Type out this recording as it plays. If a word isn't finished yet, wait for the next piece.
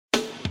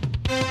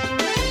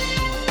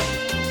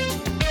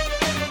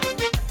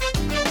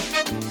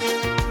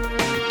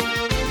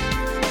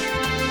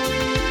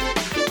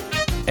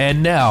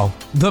And now,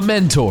 The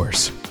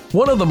Mentors,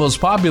 one of the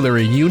most popular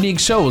and unique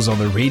shows on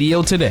the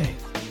radio today.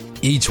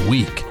 Each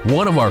week,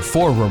 one of our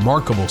 4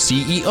 remarkable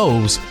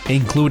CEOs,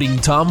 including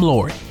Tom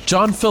Loarie,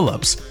 John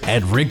Phillips,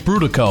 and Ric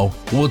Brutocao,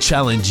 will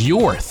challenge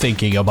your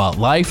thinking about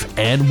life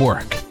and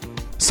work.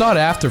 Sought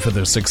after for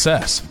their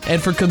success and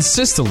for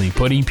consistently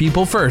putting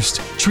people first,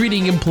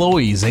 treating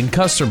employees and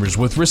customers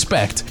with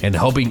respect, and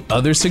helping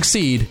others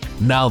succeed,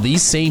 now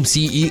these same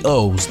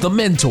CEOs, the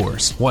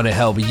mentors, want to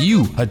help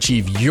you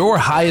achieve your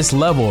highest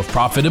level of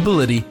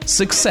profitability,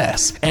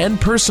 success, and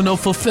personal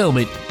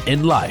fulfillment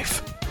in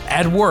life,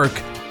 at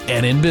work,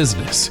 and in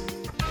business.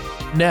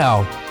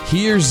 Now,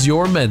 here's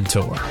your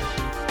mentor.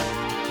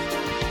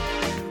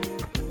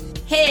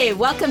 Hey,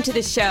 welcome to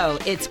the show.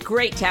 It's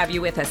great to have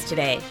you with us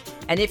today.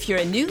 And if you're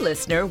a new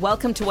listener,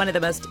 welcome to one of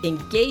the most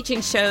engaging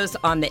shows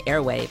on the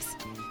airwaves.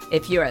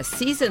 If you're a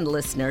seasoned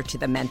listener to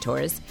The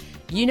Mentors,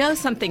 you know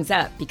something's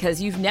up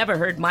because you've never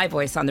heard my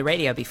voice on the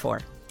radio before.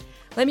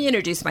 Let me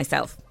introduce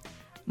myself.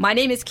 My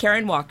name is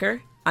Karen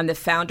Walker. I'm the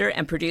founder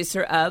and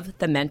producer of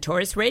The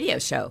Mentors radio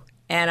show,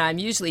 and I'm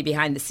usually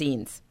behind the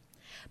scenes.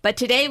 But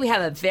today we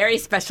have a very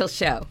special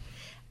show.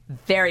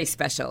 Very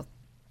special.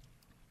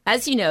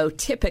 As you know,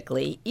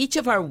 typically, each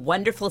of our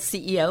wonderful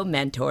CEO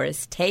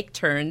mentors take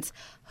turns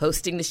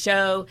hosting the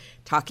show,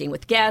 talking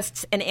with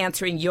guests, and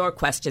answering your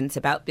questions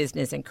about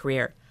business and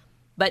career.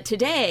 But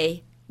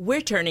today,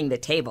 we're turning the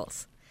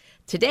tables.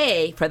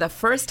 Today, for the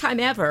first time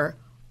ever,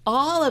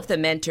 all of the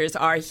mentors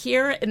are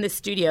here in the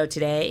studio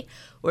today.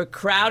 We're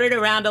crowded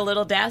around a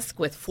little desk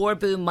with 4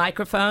 boom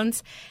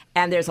microphones,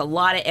 and there's a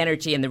lot of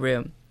energy in the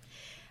room.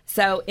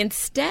 So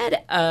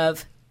instead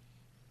of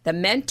the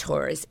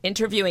mentors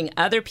interviewing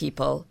other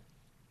people,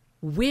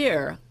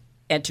 we're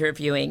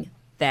interviewing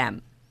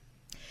them.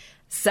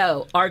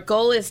 So our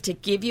goal is to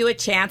give you a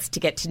chance to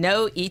get to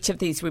know each of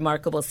these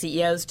remarkable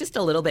CEOs just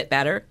a little bit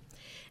better.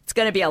 It's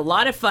going to be a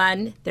lot of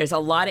fun. There's a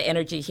lot of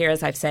energy here,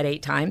 as I've said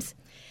 8 times.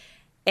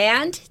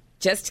 And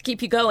just to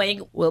keep you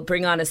going, we'll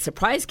bring on a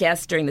surprise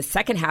guest during the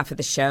second half of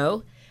the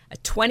show, a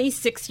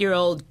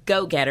 26-year-old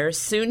go-getter,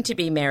 soon to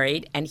be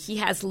married, and he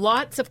has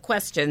lots of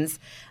questions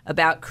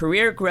about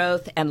career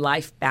growth and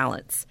life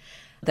balance.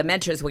 The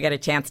mentors will get a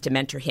chance to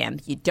mentor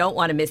him. You don't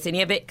want to miss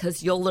any of it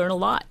because you'll learn a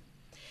lot.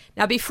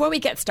 Now, before we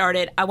get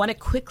started, I want to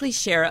quickly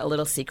share a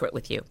little secret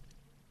with you.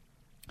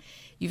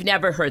 You've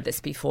never heard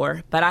this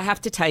before, but I have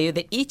to tell you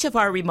that each of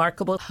our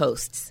remarkable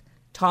hosts,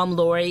 Tom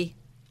Loarie,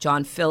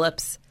 John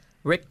Phillips,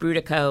 Ric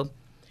Brutocao,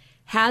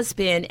 has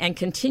been and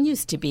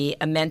continues to be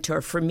a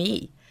mentor for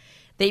me.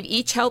 They've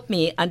each helped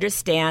me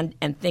understand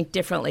and think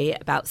differently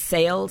about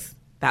sales,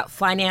 about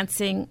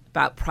financing,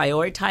 about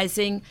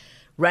prioritizing,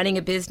 running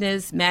a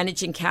business,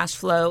 managing cash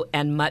flow,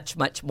 and much,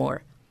 much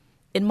more.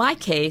 In my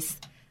case,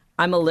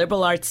 I'm a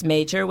liberal arts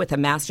major with a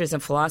master's in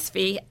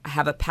philosophy. I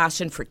have a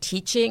passion for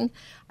teaching.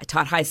 I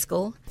taught high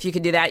school. If you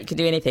can do that, you can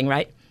do anything,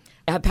 right?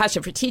 I have a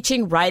passion for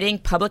teaching, writing,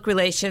 public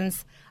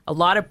relations, a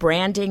lot of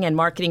branding and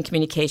marketing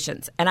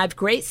communications. And I have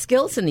great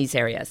skills in these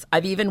areas.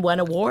 I've even won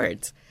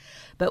awards.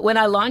 But when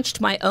I launched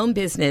my own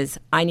business,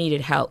 I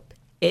needed help.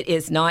 It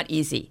is not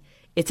easy.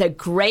 It's a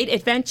great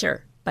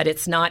adventure, but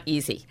it's not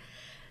easy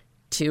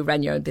to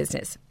run your own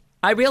business.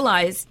 I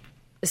realize,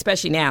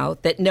 especially now,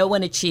 that no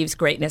one achieves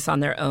greatness on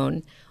their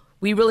own.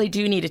 We really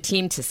do need a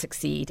team to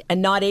succeed,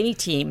 and not any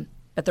team,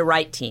 but the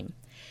right team.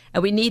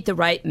 And we need the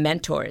right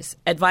mentors,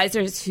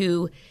 advisors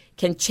who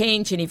can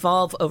change and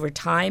evolve over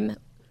time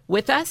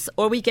with us,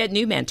 or we get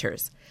new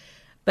mentors.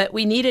 But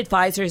we need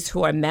advisors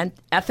who are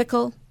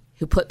ethical,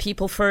 who put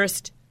people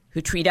first, who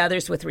treat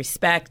others with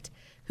respect,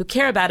 who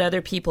care about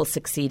other people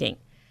succeeding.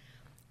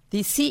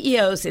 These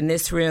CEOs in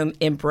this room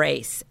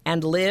embrace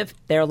and live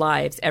their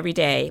lives every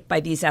day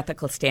by these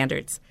ethical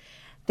standards.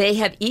 They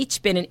have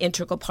each been an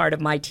integral part of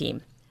my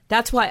team.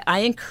 That's why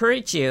I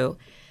encourage you,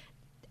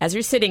 as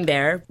you're sitting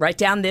there, write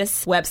down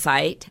this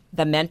website,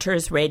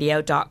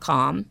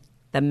 thementorsradio.com,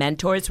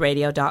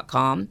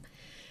 thementorsradio.com.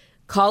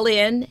 Call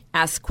in,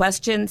 ask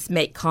questions,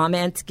 make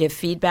comments, give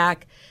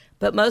feedback,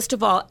 but most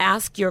of all,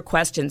 ask your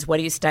questions. What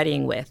are you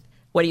studying with?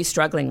 What are you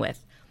struggling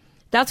with?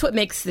 That's what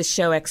makes this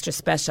show extra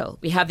special.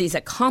 We have these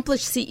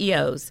accomplished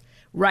CEOs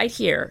right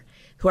here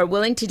who are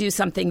willing to do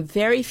something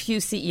very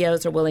few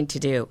CEOs are willing to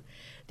do.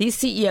 These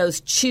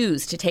CEOs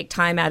choose to take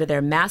time out of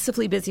their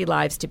massively busy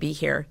lives to be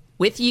here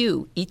with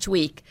you each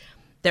week.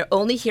 They're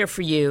only here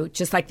for you,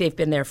 just like they've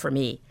been there for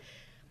me.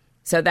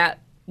 So that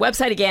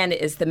website, again,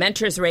 is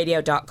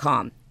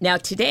thementorsradio.com. Now,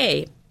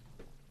 today,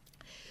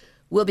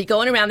 we'll be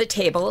going around the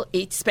table,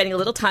 each spending a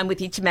little time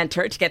with each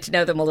mentor to get to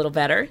know them a little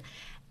better.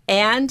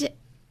 And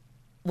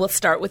we'll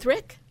start with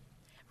Ric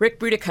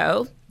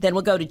Brutocao, then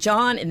we'll go to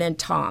John, and then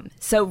Tom.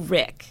 So,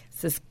 Ric,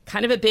 this is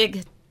kind of a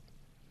big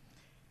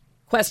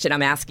question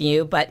I'm asking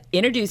you, but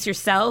introduce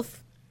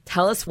yourself.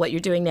 Tell us what you're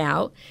doing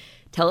now.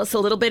 Tell us a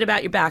little bit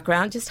about your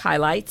background, just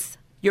highlights,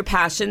 your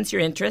passions,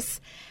 your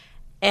interests,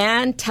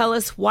 and tell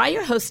us why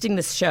you're hosting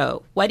this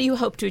show. What do you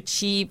hope to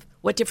achieve?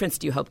 What difference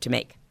do you hope to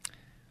make?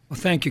 Well,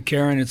 thank you,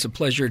 Karen. It's a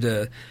pleasure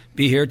to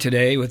be here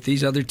today with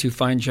these other two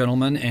fine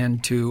gentlemen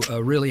and to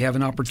really have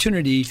an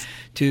opportunity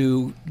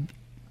to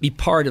be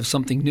part of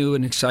something new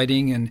and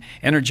exciting and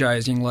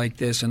energizing like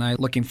this. And I'm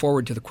looking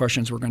forward to the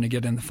questions we're going to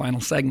get in the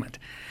final segment.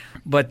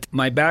 But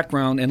my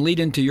background, and lead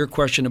into your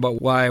question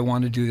about why I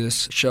want to do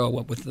this show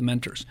with the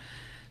mentors.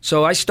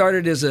 So I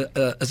started as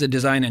a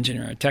design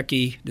engineer, a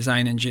techie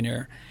design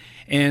engineer.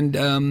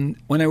 And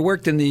when I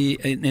worked in the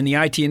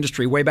IT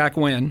industry way back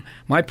when,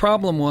 my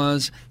problem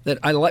was that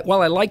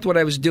while I liked what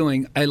I was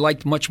doing, I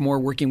liked much more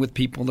working with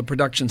people, the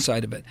production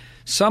side of it.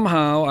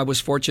 Somehow I was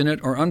fortunate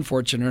or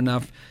unfortunate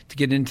enough to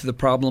get into the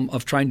problem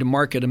of trying to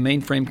market a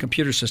mainframe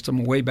computer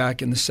system way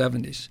back in the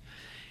 70s.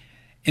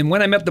 And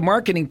when I met the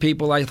marketing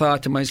people, I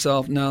thought to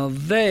myself, now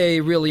they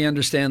really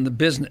understand the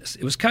business.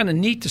 It was kind of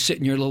neat to sit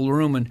in your little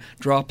room and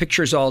draw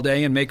pictures all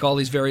day and make all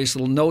these various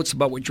little notes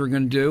about what you were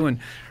going to do and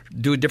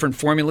do different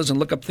formulas and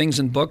look up things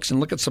in books and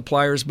look at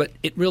suppliers, but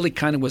it really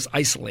kind of was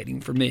isolating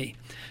for me.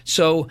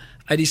 So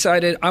I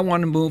decided I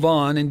want to move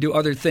on and do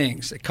other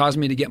things. It caused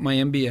me to get my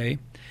MBA.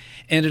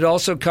 And it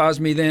also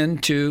caused me then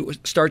to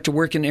start to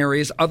work in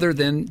areas other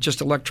than just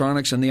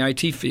electronics and the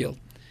IT field.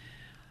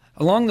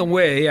 Along the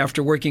way,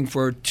 after working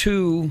for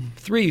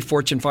 3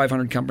 Fortune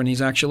 500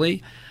 companies,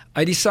 actually,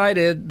 I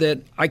decided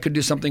that I could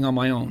do something on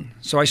my own.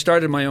 So I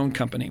started my own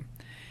company.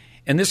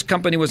 And this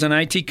company was an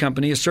IT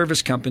company, a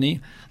service company,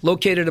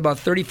 located about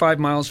 35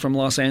 miles from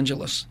Los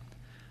Angeles.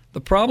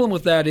 The problem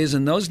with that is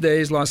in those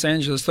days, Los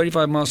Angeles,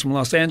 35 miles from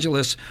Los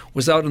Angeles,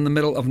 was out in the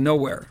middle of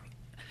nowhere.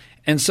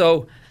 And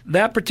so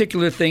that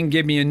particular thing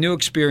gave me a new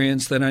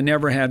experience that I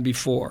never had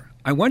before.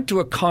 I went to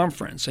a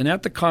conference, and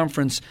at the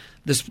conference,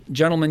 this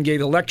gentleman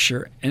gave a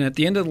lecture, and at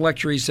the end of the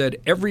lecture, he said,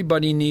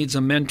 everybody needs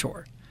a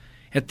mentor.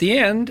 At the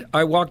end,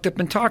 I walked up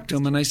and talked to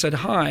him, and I said,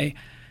 hi,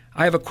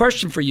 I have a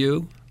question for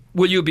you.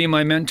 Will you be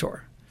my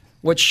mentor?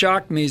 What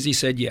shocked me is he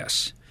said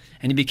yes.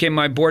 And he became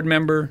my board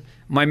member,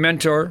 my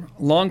mentor,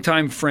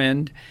 longtime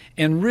friend,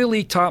 and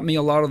really taught me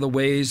a lot of the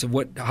ways of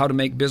how to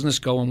make business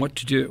go and what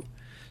to do.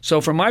 So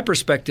from my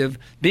perspective,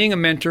 being a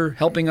mentor,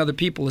 helping other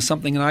people is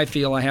something that I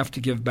feel I have to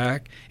give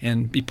back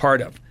and be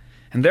part of.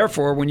 And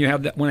therefore, when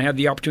I had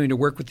the opportunity to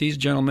work with these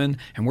gentlemen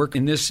and work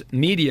in this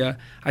media,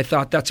 I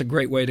thought that's a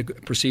great way to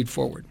proceed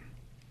forward.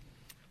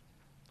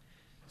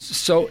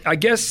 So I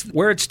guess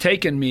where it's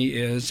taken me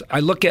is I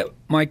look at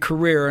my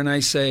career and I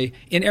say,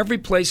 in every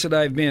place that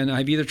I've been,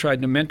 I've either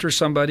tried to mentor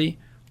somebody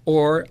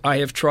or I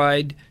have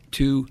tried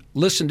to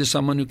listen to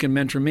someone who can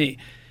mentor me.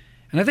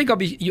 And I think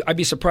I'd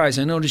be surprised.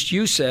 I noticed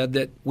you said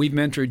that we've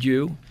mentored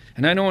you.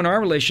 And I know in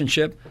our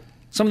relationship,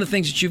 some of the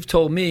things that you've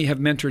told me have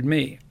mentored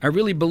me. I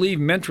really believe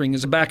mentoring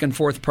is a back and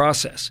forth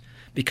process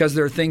because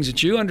there are things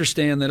that you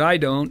understand that I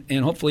don't,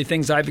 and hopefully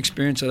things I've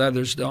experienced that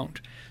others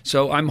don't.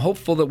 So I'm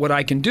hopeful that what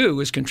I can do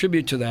is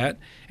contribute to that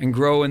and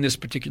grow in this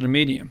particular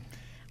medium.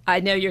 I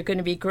know you're going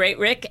to be great,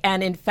 Rick.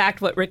 And in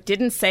fact, what Rick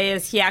didn't say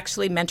is he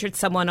actually mentored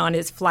someone on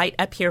his flight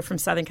up here from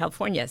Southern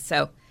California.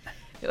 So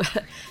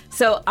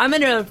I'm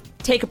going to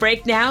take a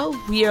break now.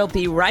 We'll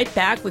be right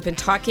back. We've been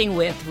talking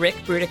with Ric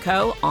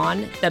Brutocao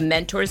on the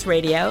Mentors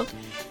Radio.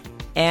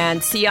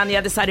 And see you on the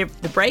other side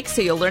of the break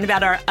so you'll learn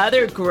about our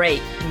other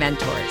great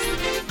mentors.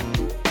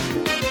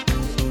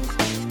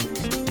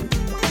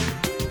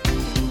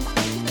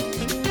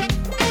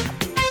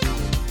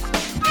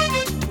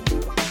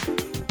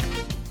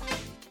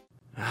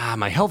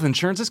 My health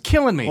insurance is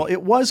killing me. Well,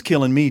 it was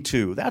killing me,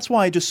 too. That's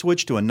why I just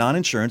switched to a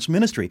non-insurance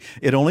ministry.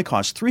 It only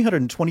costs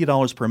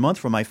 $320 per month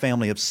for my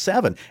family of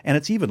 7, and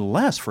it's even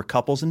less for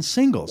couples and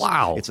singles.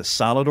 Wow. It's a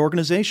solid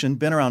organization,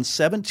 been around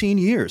 17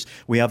 years.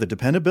 We have the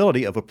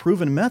dependability of a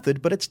proven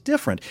method, but it's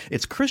different.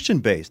 It's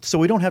Christian-based, so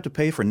we don't have to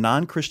pay for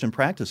non-Christian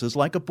practices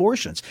like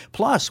abortions.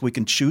 Plus, we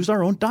can choose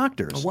our own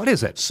doctors. What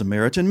is it?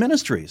 Samaritan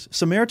Ministries.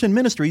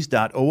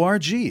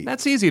 SamaritanMinistries.org.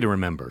 That's easy to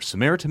remember.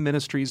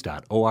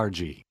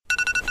 SamaritanMinistries.org.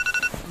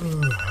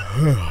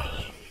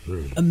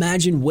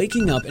 Imagine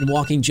waking up and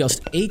walking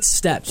just 8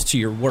 steps to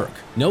your work.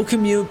 No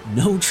commute,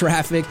 no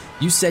traffic.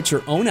 You set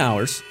your own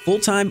hours,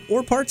 full-time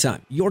or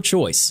part-time, your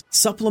choice.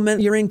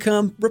 Supplement your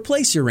income,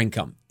 replace your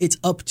income. It's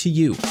up to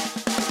you.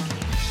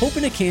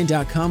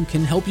 HopeInACan.com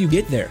can help you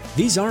get there.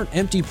 These aren't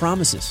empty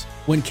promises.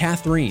 When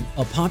Catherine,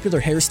 a popular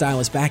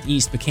hairstylist back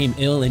east, became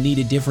ill and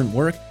needed different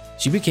work,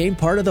 she became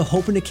part of the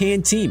Hope in a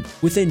Can team.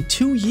 Within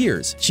 2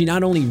 years, she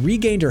not only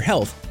regained her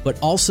health, but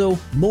also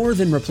more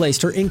than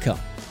replaced her income.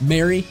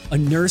 Mary, a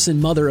nurse and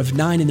mother of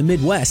 9 in the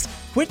Midwest,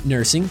 quit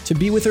nursing to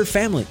be with her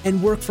family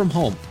and work from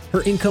home.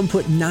 Her income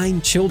put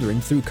 9 children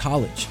through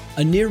college.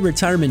 A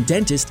near-retirement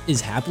dentist is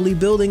happily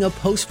building a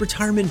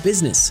post-retirement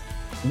business.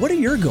 What are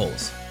your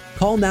goals?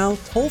 Call now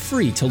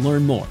toll-free to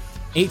learn more.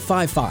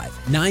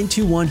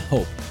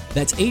 855-921-HOPE.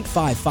 That's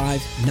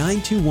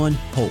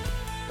 855-921-HOPE.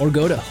 Or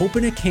go to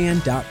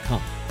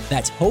hopeinacan.com.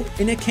 That's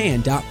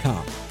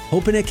hopeinacan.com.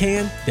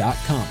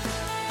 hopeinacan.com.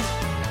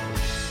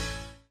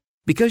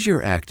 Because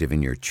you're active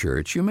in your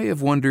church, you may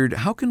have wondered,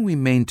 how can we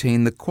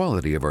maintain the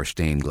quality of our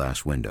stained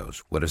glass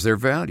windows? What is their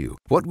value?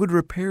 What would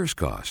repairs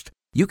cost?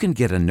 You can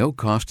get a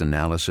no-cost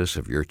analysis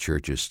of your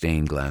church's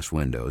stained glass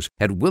windows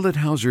at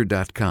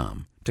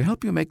willethauser.com to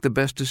help you make the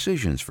best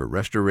decisions for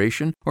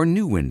restoration or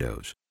new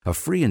windows. A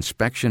free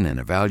inspection and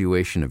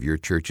evaluation of your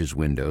church's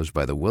windows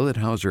by the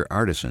Willett-Hauser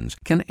artisans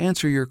can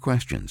answer your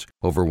questions.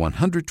 Over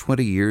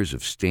 120 years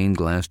of stained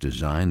glass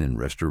design and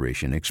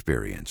restoration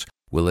experience.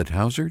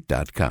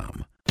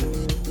 willethauser.com.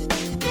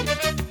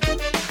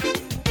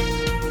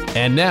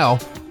 And now,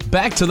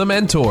 back to the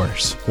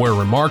Mentors, where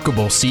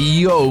remarkable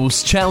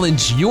CEOs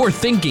challenge your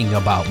thinking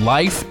about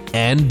life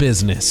and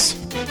business.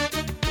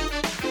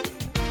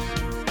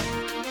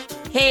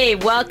 Hey,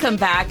 welcome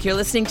back. You're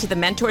listening to the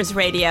Mentors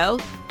Radio.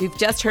 We've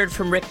just heard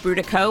from Ric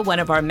Brutocao, one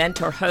of our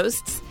mentor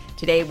hosts.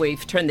 Today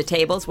we've turned the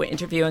tables. We're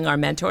interviewing our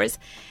mentors.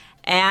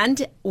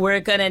 And we're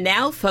going to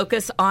now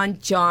focus on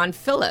John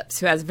Phillips,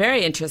 who has a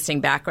very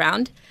interesting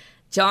background.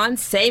 John,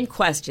 same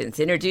questions.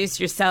 Introduce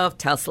yourself.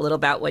 Tell us a little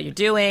about what you're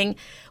doing,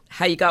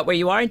 how you got where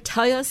you are, and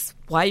tell us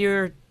why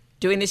you're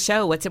doing this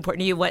show. What's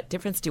important to you? What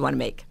difference do you want to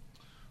make?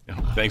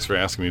 Thanks for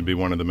asking me to be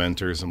one of the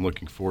mentors. I'm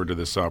looking forward to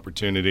this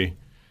opportunity.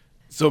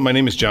 So my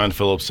name is John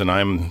Phillips, and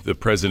I'm the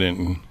president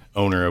and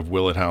owner of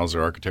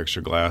Willett-Hauser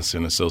Architecture Glass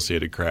and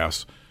Associated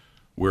Crafts.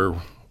 We're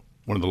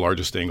one of the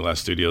largest stained glass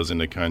studios in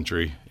the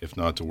country, if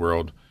not the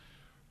world.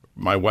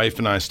 My wife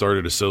and I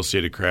started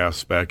Associated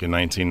Crafts back in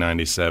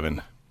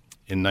 1997.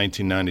 In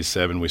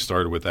 1997, we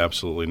started with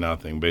absolutely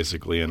nothing,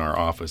 basically in our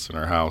office, in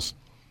our house.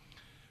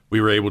 We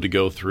were able to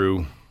go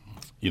through,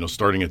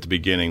 starting at the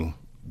beginning,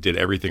 did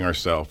everything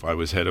ourselves. I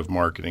was head of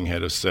marketing,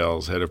 head of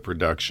sales, head of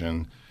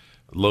production,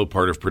 low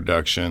part of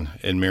production,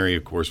 and Mary,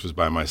 of course, was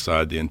by my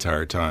side the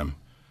entire time.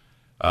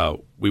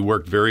 We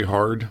worked very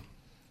hard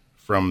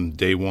from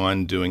day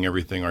one, doing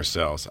everything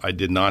ourselves. I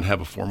did not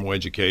have a formal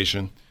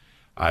education.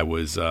 I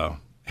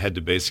had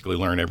to basically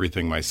learn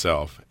everything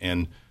myself.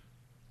 And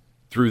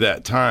through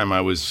that time,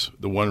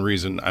 the one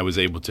reason I was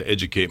able to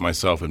educate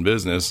myself in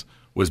business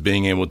was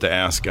being able to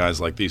ask guys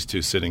like these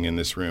two sitting in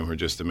this room who are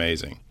just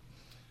amazing.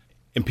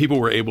 And people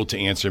were able to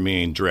answer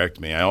me and direct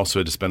me. I also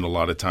had to spend a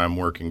lot of time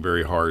working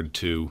very hard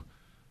to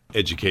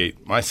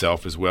educate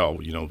myself as well.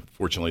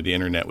 Fortunately, the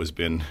internet was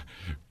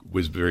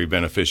very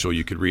beneficial.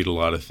 You could read a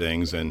lot of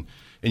things, and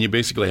you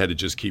basically had to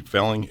just keep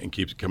failing and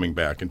keep coming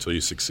back until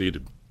you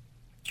succeeded.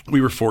 We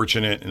were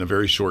fortunate in a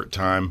very short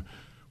time.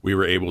 We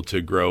were able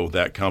to grow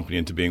that company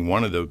into being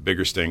one of the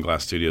bigger stained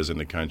glass studios in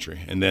the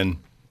country. And then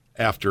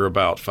after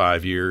about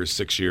 5 years,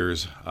 6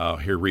 years,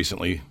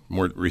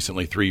 more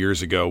recently 3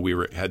 years ago, we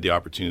had the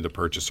opportunity to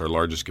purchase our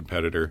largest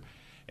competitor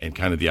and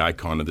kind of the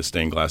icon of the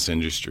stained glass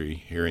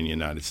industry here in the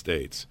United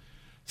States.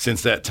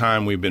 Since that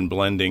time, we've been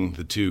blending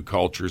the two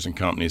cultures and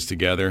companies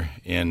together,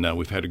 and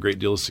we've had a great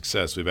deal of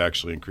success. We've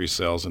actually increased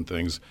sales and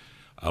things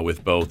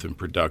with both in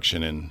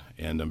production,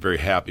 and I'm very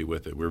happy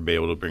with it. We've been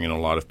able to bring in a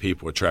lot of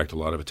people, attract a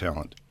lot of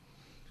talent.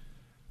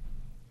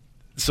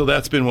 So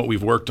that's been what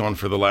we've worked on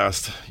for the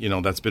last,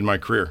 that's been my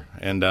career.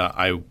 And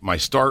my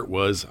start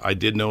was I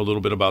did know a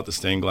little bit about the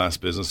stained glass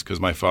business because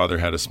my father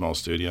had a small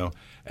studio.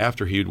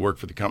 After he'd worked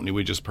for the company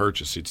we just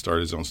purchased, he'd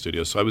started his own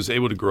studio. So I was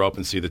able to grow up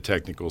and see the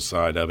technical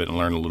side of it and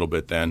learn a little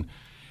bit then,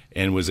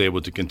 and was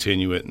able to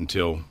continue it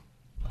until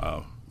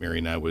Mary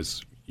and I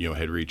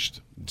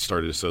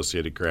started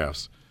Associated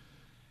Crafts.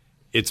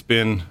 It's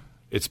been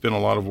a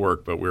lot of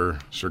work, but we're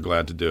sure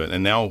glad to do it.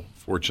 And now,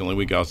 fortunately,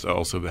 we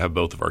also have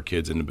both of our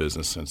kids in the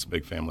business, since it's a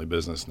big family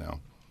business now.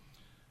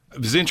 I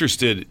was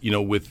interested,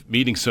 with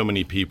meeting so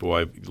many people.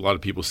 A lot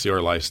of people see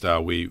our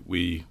lifestyle.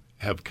 We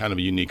have kind of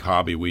a unique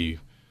hobby. We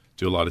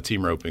do a lot of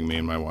team roping, me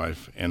and my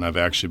wife, and I've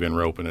actually been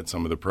roping at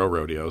some of the pro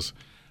rodeos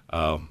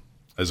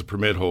as a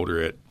permit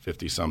holder at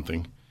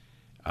 50-something,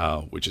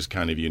 which is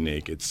kind of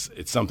unique. It's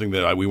something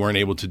that we weren't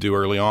able to do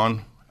early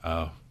on.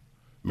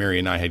 Mary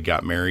and I had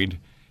got married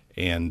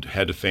and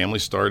had a family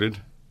started,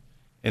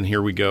 and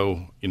here we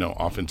go,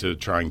 off into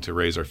trying to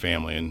raise our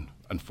family. And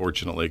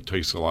unfortunately, it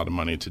takes a lot of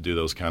money to do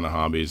those kind of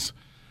hobbies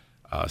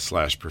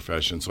 /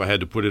 professions. So I had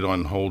to put it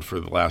on hold for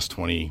the last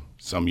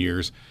 20-some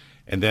years.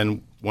 And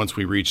then once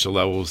we reached a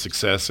level of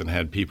success and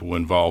had people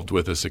involved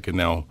with us that could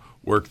now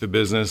work the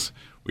business,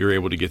 we were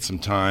able to get some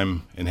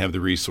time and have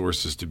the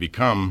resources to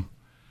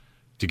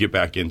get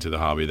back into the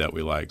hobby that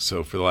we like.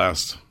 So for the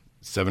last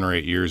 7 or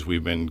 8 years,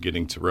 we've been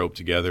getting to rope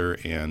together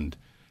and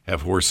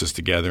have horses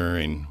together,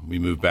 and we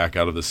moved back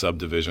out of the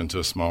subdivision to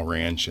a small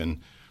ranch, and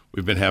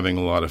we've been having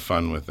a lot of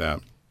fun with that.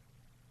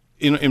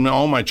 In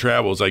all my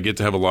travels, I get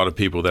to have a lot of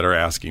people that are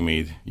asking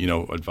me,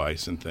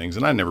 advice and things,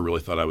 and I never really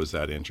thought I was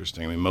that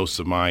interesting. I mean, most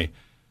of my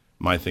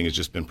thing has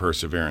just been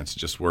perseverance.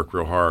 Just work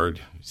real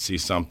hard, see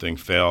something,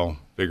 fail,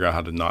 figure out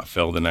how to not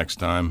fail the next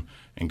time,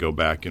 and go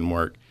back and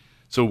work.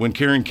 So when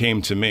Karen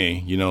came to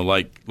me,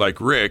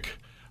 like Rick,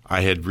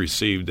 I had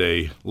received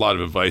a lot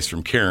of advice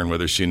from Karen,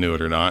 whether she knew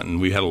it or not,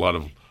 and we had a lot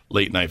of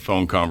late-night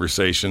phone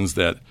conversations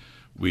that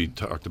we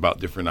talked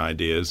about different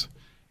ideas.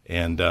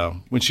 And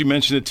when she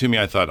mentioned it to me,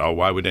 I thought,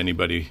 why would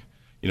anybody,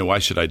 why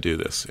should I do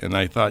this? And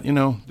I thought,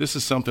 this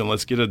is something,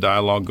 let's get a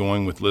dialogue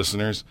going with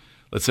listeners.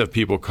 Let's have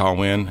people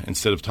call in.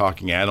 Instead of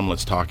talking at them,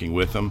 let's talking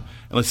with them.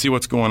 And let's see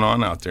what's going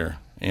on out there.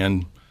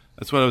 And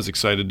that's what I was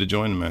excited to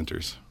join the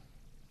Mentors.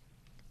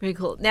 Very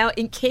cool. Now,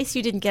 in case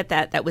you didn't get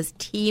that, that was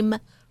team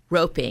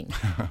roping.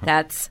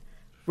 That's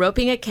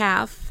roping a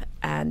calf.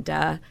 And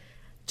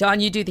John,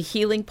 you do the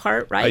healing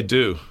part, right? I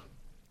do.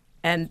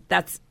 And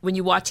that's, when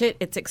you watch it,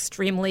 it's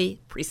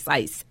extremely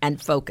precise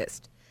and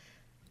focused.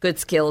 Good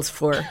skills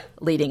for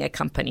leading a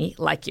company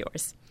like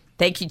yours.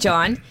 Thank you,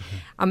 John.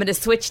 I'm going to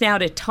switch now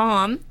to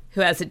Tom,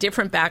 who has a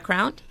different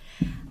background.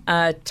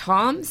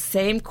 Tom,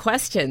 same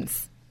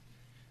questions.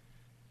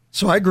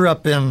 So I grew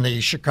up in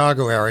the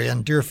Chicago area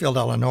in Deerfield,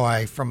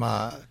 Illinois, from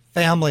a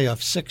family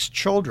of 6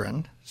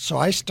 children. So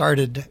I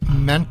started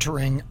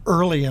mentoring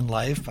early in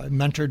life. I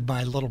mentored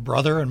my little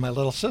brother and my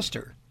little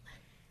sister,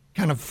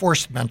 kind of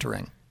forced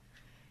mentoring.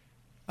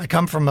 I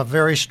come from a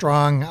very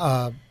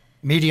strong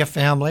media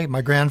family.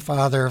 My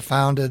grandfather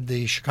founded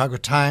the Chicago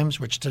Times,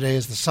 which today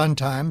is the Sun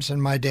Times,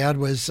 and my dad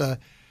was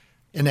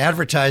in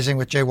advertising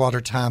with J.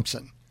 Walter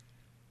Thompson.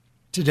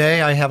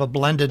 Today, I have a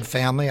blended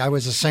family. I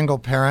was a single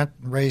parent,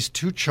 raised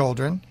 2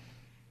 children,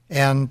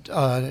 and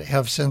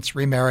have since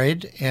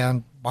remarried.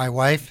 And my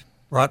wife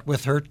brought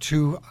with her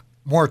 2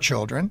 more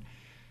children.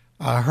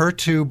 Her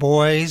 2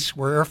 boys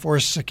were Air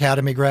Force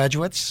Academy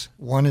graduates.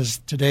 One is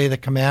today the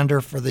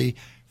commander for the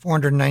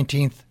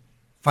 419th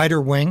Fighter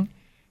Wing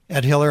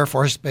at Hill Air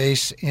Force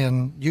Base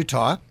in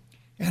Utah.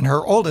 And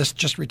her oldest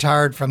just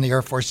retired from the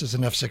Air Force as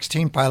an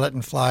F-16 pilot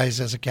and flies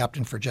as a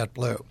captain for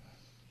JetBlue.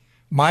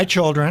 My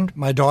children,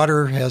 my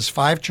daughter has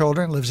 5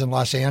 children, lives in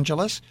Los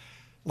Angeles.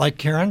 Like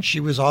Karen, she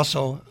was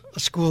also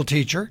a school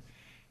teacher.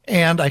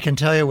 And I can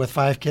tell you with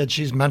 5 kids,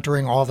 she's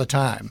mentoring all the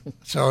time.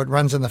 So it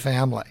runs in the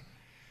family.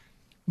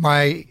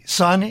 My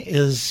son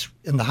is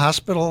in the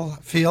hospital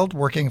field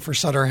working for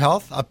Sutter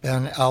Health up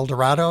in El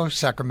Dorado,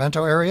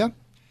 Sacramento area.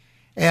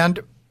 And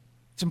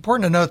it's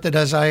important to note that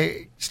as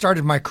I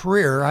started my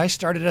career, I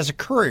started as a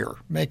courier,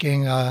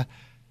 making $1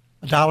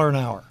 an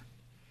hour.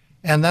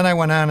 And then I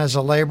went on as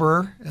a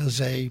laborer,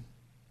 as a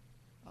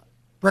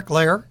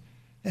bricklayer,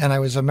 and I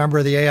was a member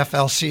of the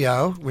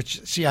AFL-CIO,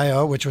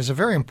 which was a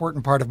very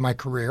important part of my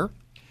career.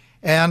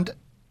 And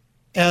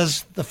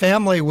as the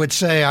family would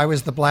say, I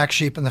was the black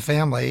sheep in the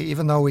family.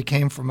 Even though we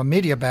came from a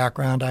media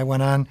background, I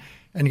went on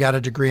and got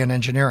a degree in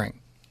engineering.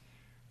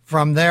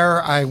 From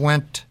there, I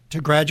went to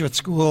graduate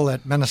school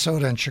at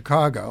Minnesota and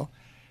Chicago.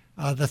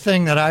 The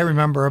thing that I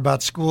remember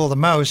about school the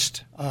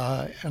most,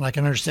 and I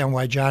can understand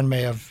why John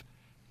may have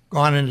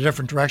gone in a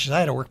different direction. I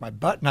had to work my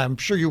butt, and I'm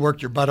sure you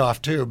worked your butt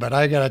off too, but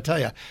I got to tell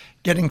you,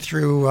 getting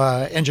through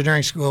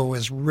engineering school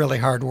was really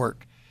hard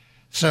work.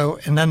 So,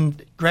 and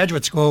then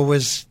graduate school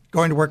was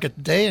going to work at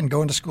the day and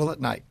going to school at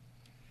night.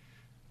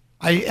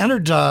 I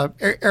entered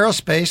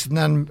aerospace and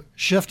then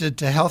shifted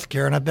to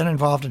healthcare, and I've been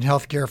involved in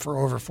healthcare for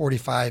over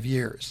 45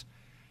 years.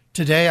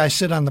 Today, I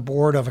sit on the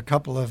board of a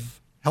couple of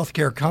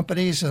healthcare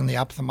companies in the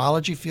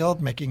ophthalmology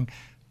field, making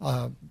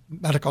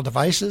medical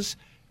devices,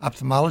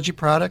 ophthalmology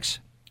products,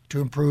 to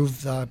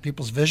improve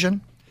people's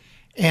vision.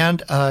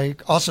 And I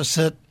also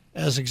sit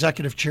as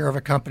executive chair of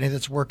a company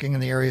that's working in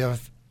the area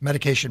of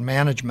medication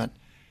management,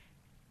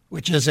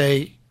 which is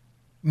a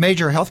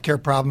major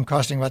healthcare problem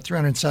costing about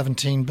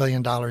 $317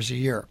 billion a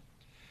year.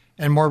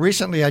 And more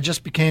recently, I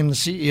just became the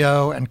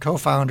CEO and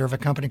co-founder of a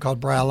company called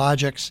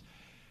Biologics,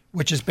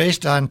 which is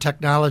based on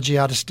technology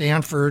out of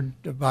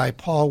Stanford by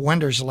Paul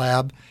Wender's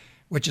lab,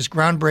 which is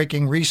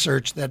groundbreaking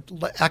research that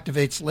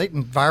activates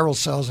latent viral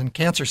cells and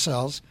cancer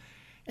cells.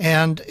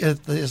 And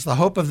it is the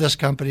hope of this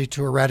company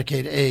to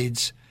eradicate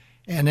AIDS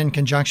and, in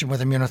conjunction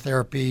with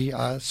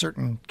immunotherapy,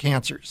 certain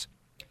cancers.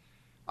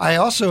 I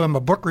also am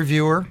a book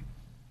reviewer,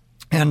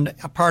 and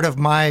a part of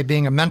my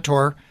being a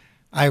mentor,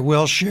 I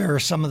will share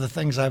some of the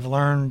things I've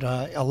learned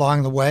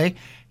along the way,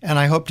 and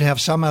I hope to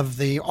have some of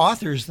the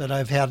authors that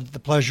I've had the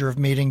pleasure of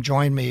meeting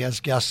join me as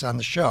guests on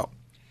the show.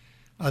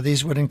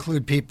 These would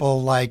include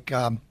people like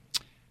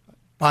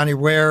Bonnie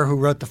Ware, who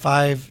wrote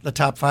the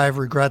top 5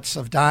 regrets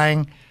of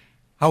dying,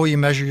 How Will You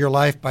Measure Your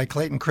Life by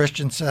Clayton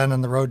Christensen,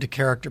 and The Road to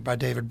Character by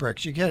David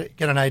Bricks. You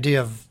get an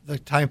idea of the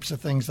types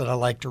of things that I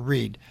like to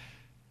read.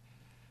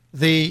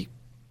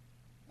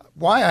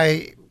 Why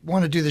I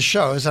want to do the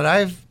show is that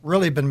I've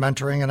really been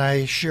mentoring, and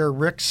I share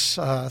Rick's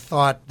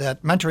thought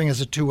that mentoring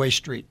is a two-way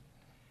street.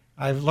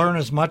 I've learned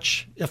as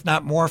much, if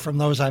not more, from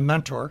those I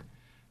mentor,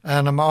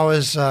 and I'm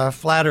always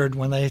flattered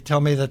when they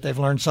tell me that they've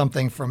learned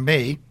something from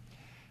me.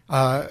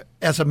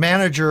 As a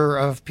manager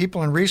of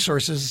people and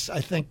resources,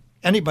 I think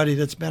anybody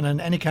that's been in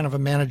any kind of a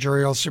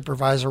managerial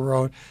supervisor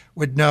role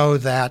would know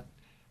that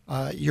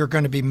you're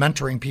going to be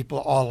mentoring people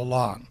all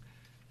along.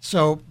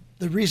 So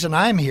the reason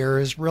I'm here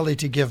is really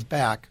to give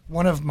back.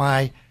 One of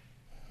my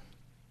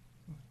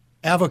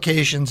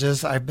avocations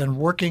is I've been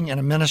working in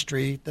a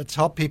ministry that's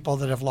helped people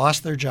that have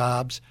lost their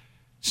jobs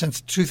since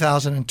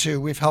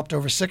 2002. We've helped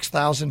over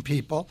 6,000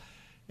 people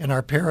in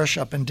our parish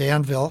up in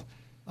Danville.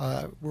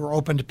 We're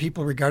open to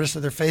people regardless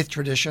of their faith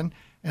tradition,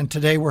 and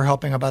today we're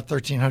helping about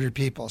 1,300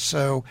 people.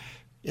 So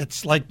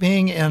it's like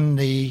being in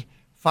the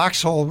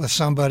foxhole with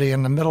somebody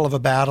in the middle of a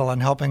battle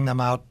and helping them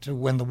out to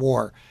win the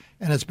war,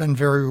 and it's been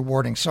very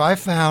rewarding. So I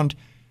found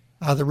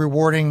the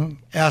rewarding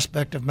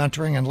aspect of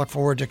mentoring and look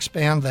forward to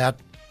expand that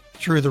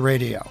through the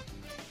radio.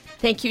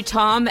 Thank you,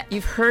 Tom.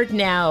 You've heard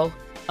now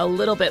a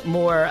little bit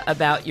more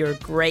about your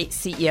great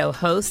CEO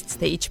hosts.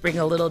 They each bring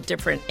a little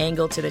different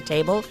angle to the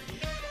table.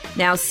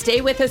 Now,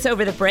 stay with us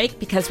over the break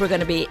because we're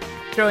going to be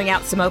throwing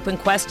out some open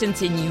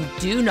questions, and you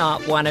do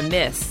not want to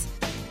miss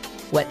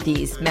what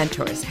these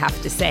mentors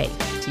have to say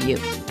to you.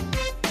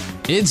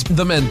 It's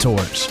The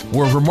Mentors,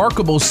 where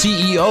remarkable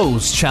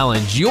CEOs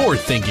challenge your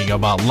thinking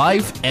about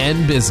life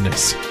and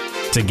business.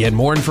 To get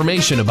more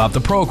information about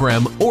the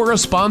program or a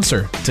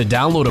sponsor, to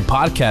download a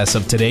podcast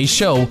of today's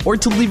show, or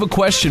to leave a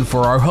question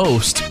for our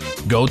host,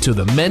 go to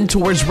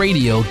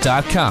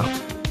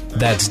thementorsradio.com.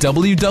 That's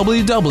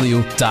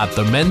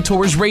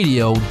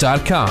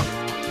www.thementorsradio.com.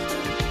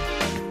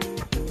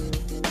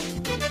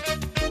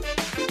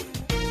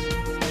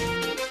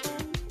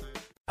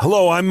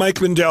 Hello, I'm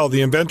Mike Lindell,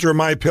 the inventor of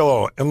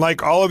MyPillow, and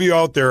like all of you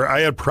out there, I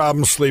had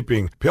problems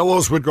sleeping.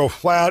 Pillows would go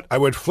flat, I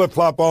would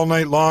flip-flop all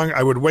night long,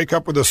 I would wake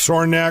up with a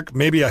sore neck,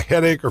 maybe a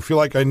headache, or feel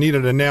like I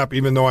needed a nap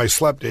even though I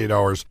slept 8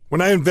 hours.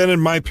 When I invented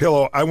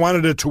MyPillow, I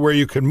wanted it to where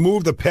you could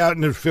move the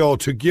patented fill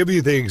to give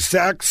you the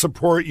exact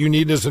support you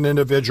need as an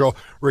individual,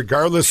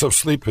 regardless of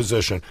sleep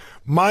position.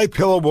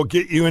 MyPillow will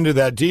get you into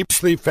that deep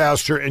sleep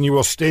faster, and you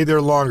will stay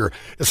there longer.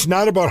 It's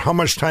not about how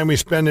much time we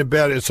spend in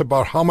bed, it's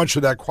about how much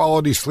of that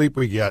quality sleep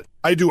we get.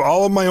 I do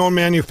all of my own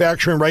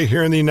manufacturing right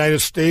here in the United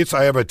States.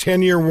 I have a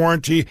 10-year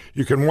warranty.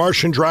 You can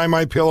wash and dry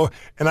my pillow,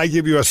 and I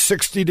give you a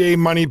 60-day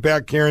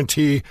money-back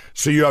guarantee,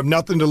 so you have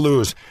nothing to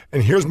lose.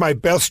 And here's my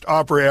best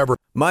offer ever.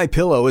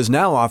 MyPillow is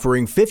now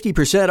offering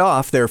 50%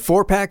 off their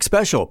 4-pack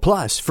special,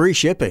 plus free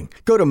shipping.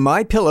 Go to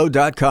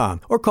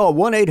MyPillow.com or call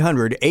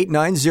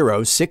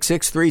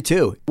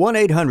 1-800-890-6632,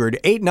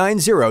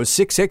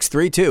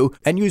 1-800-890-6632,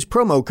 and use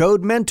promo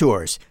code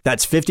MENTORS.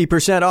 That's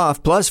 50%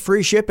 off plus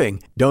free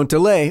shipping. Don't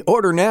delay.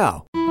 Order now.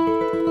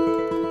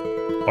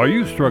 Are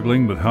you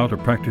struggling with how to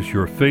practice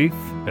your faith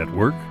at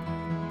work?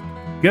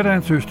 Get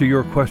answers to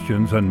your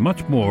questions and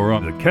much more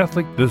on the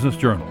Catholic Business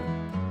Journal,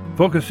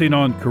 focusing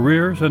on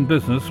careers and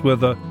business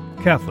with a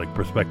Catholic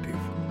perspective.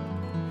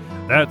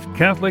 That's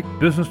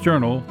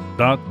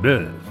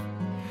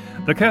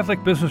CatholicBusinessJournal.biz. The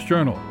Catholic Business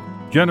Journal,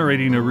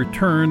 generating a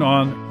return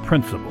on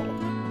principle.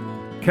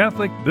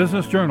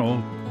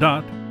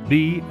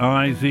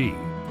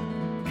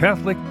 CatholicBusinessJournal.biz.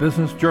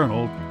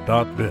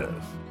 CatholicBusinessJournal.biz.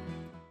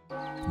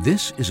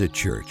 This is a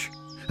church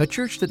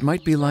that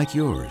might be like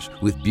yours,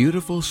 with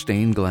beautiful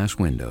stained glass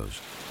windows.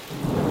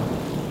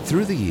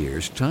 Through the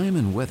years, time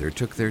and weather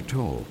took their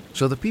toll,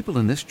 so the people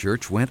in this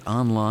church went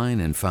online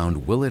and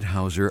found Willett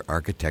Hauser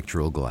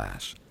Architectural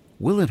Glass.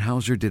 Willett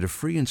Hauser did a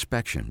free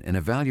inspection and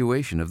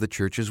evaluation of the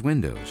church's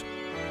windows.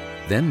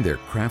 Then their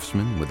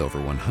craftsmen, with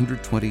over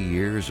 120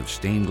 years of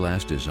stained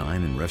glass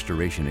design and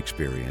restoration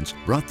experience,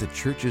 brought the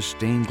church's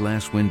stained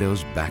glass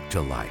windows back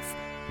to life.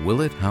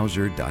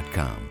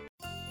 WillettHauser.com.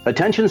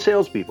 Attention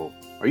salespeople.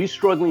 Are you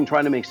struggling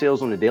trying to make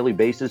sales on a daily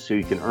basis so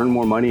you can earn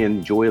more money and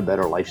enjoy a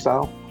better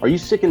lifestyle? Are you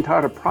sick and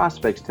tired of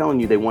prospects telling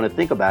you they want to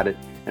think about it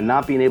and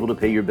not being able to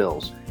pay your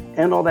bills?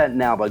 End all that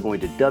now by going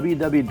to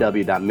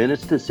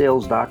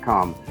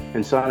www.minutestosales.com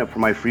and sign up for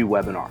my free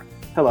webinar.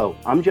 Hello,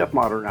 I'm Jeff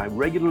Motter, and I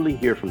regularly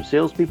hear from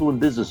salespeople and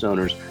business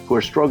owners who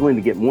are struggling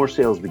to get more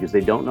sales because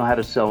they don't know how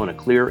to sell in a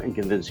clear and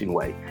convincing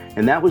way.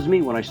 And that was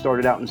me when I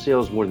started out in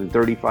sales more than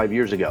 35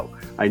 years ago.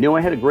 I knew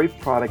I had a great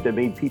product that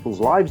made people's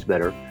lives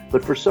better,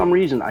 but for some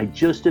reason, I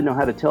just didn't know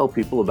how to tell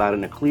people about it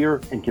in a clear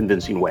and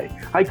convincing way.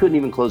 I couldn't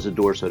even close the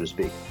door, so to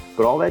speak.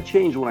 But all that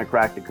changed when I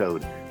cracked the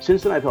code.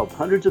 Since then, I've helped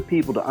hundreds of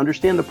people to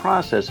understand the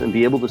process and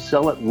be able to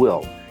sell at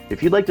will.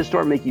 If you'd like to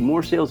start making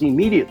more sales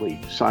immediately,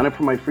 sign up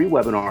for my free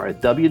webinar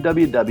at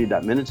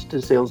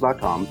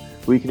www.minutestosales.com,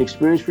 where you can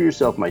experience for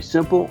yourself my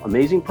simple,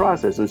 amazing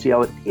process and see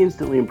how it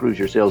instantly improves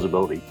your sales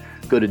ability.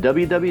 Go to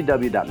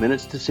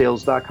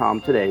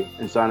www.minutestosales.com today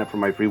and sign up for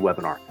my free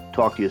webinar.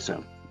 Talk to you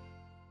soon.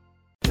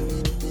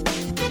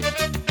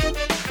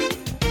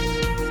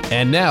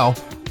 And now,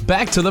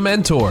 back to The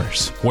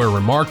Mentors, where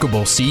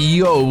remarkable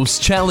CEOs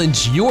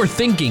challenge your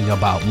thinking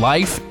about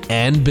life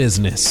and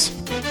business.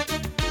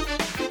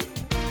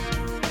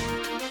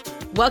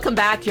 Welcome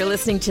back. You're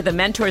listening to The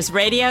Mentors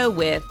Radio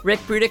with Ric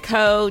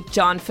Brutocao,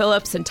 John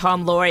Phillips, and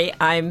Tom Loarie.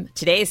 I'm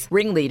today's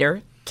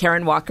ringleader,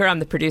 Karen Walker. I'm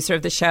the producer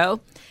of the show.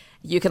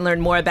 You can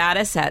learn more about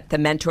us at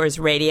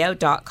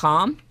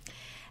thementorsradio.com.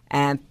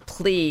 And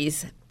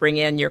please bring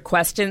in your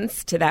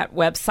questions to that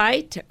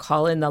website.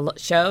 Call in the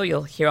show.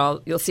 You'll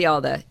see all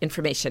the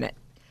information at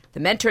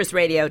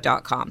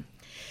thementorsradio.com.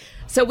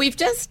 So we've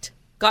just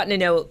gotten to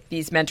know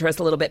these mentors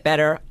a little bit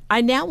better.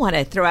 I now want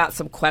to throw out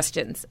some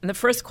questions. And the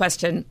first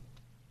question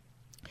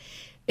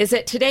is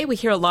that today we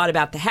hear a lot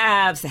about the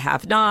haves, the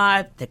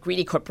have-not, the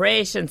greedy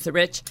corporations, the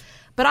rich.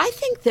 But I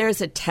think there's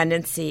a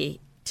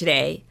tendency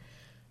today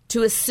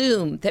to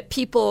assume that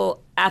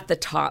people at the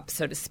top,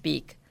 so to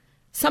speak,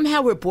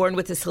 somehow were born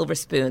with a silver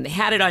spoon. They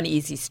had it on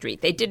easy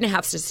street. They didn't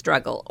have to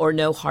struggle or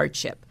no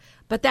hardship.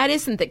 But that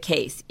isn't the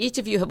case. Each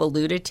of you have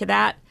alluded to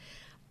that.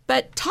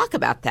 But talk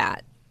about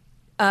that.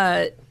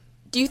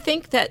 Do you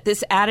think that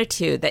this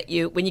attitude that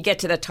when you get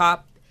to the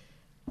top,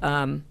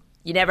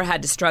 you never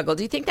had to struggle,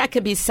 do you think that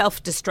could be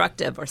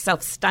self-destructive or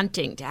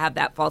self-stunting to have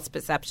that false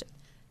perception?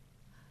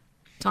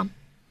 Tom?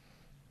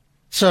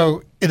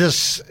 So it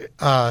is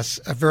a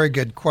very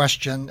good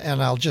question,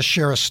 and I'll just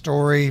share a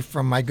story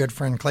from my good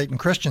friend Clayton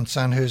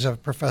Christensen, who's a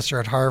professor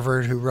at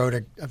Harvard who wrote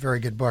a very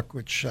good book,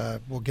 which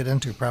we'll get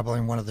into probably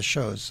in one of the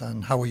shows,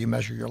 on how will you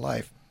measure your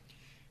life.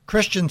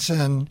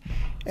 Christensen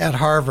at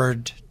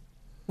Harvard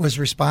was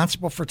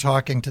responsible for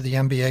talking to the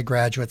MBA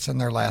graduates in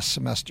their last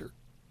semester.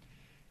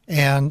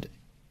 And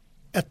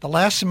at the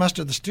last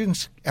semester, the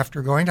students,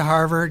 after going to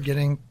Harvard,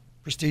 getting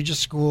prestigious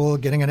school,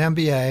 getting an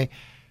MBA,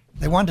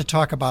 they wanted to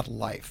talk about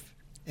life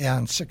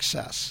and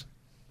success,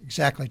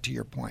 exactly to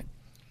your point.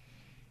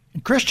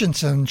 And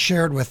Christensen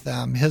shared with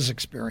them his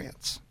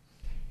experience.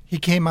 He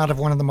came out of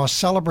one of the most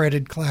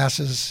celebrated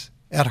classes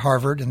at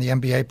Harvard in the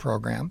MBA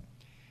program,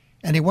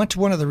 and he went to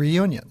one of the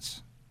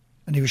reunions,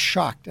 and he was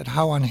shocked at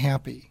how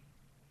unhappy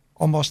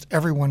almost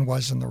everyone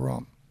was in the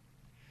room.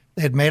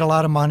 They had made a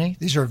lot of money.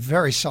 These are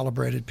very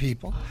celebrated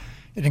people.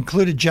 It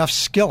included Jeff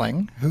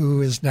Skilling,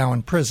 who is now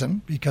in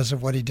prison because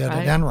of what he did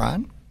at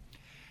Enron.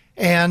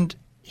 And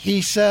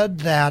he said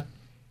that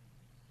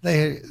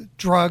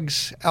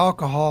drugs,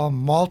 alcohol,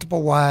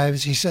 multiple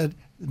wives, he said,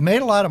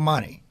 made a lot of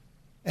money.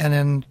 And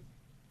in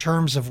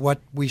terms of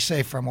what we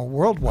say from a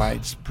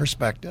worldwide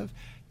perspective,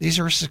 these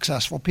are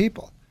successful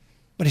people.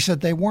 But he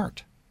said they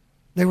weren't.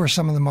 They were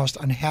some of the most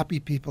unhappy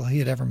people he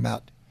had ever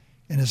met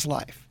in his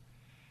life.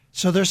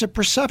 So there's a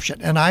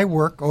perception. And I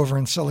work over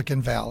in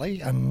Silicon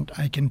Valley, and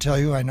I can tell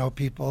you I know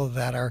people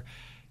that are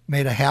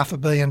made $500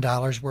 million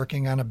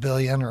working on $1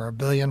 billion, or $1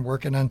 billion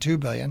working on $2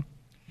 billion.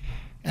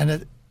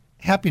 And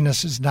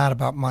happiness is not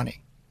about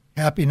money.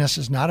 Happiness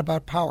is not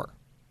about power.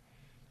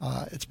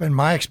 It's been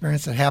my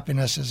experience that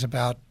happiness is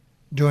about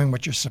doing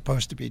what you're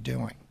supposed to be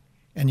doing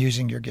and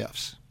using your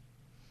gifts.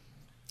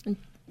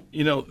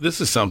 You know, this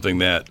is something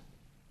that,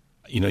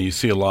 you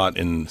see a lot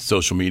in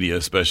social media,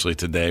 especially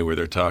today, where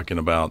they're talking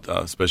about,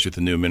 especially with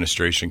the new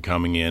administration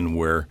coming in,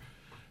 where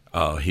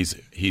he's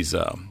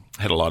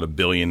had a lot of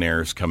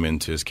billionaires come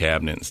into his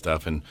cabinet and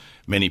stuff, and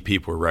many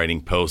people are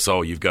writing posts,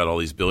 oh, you've got all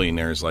these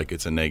billionaires, like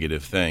it's a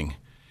negative thing.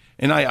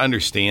 And I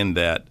understand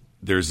that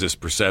there's this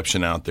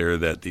perception out there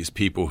that these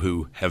people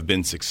who have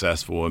been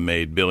successful and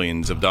made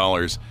billions of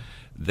dollars,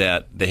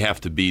 that they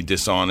have to be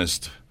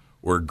dishonest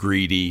or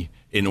greedy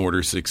in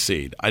order to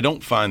succeed. I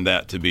don't find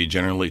that to be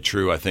generally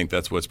true. I think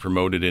that's what's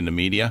promoted in the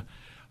media.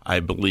 I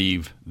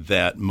believe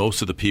that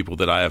most of the people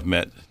that I have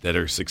met that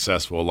are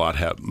successful,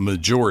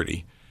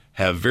 majority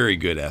have very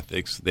good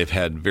ethics. They've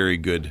had very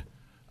good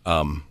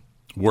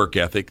work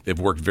ethic. They've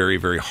worked very,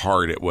 very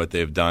hard at what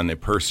they've done. They've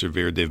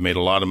persevered. They've made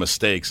a lot of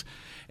mistakes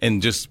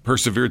and just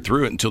persevered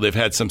through it until they've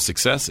had some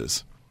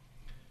successes.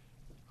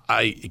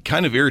 It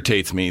kind of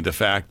irritates me, the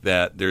fact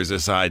that there's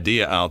this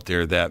idea out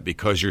there that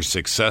because you're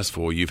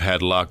successful, you've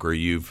had luck, or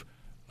you've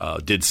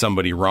did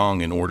somebody wrong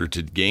in order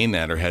to gain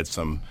that, or had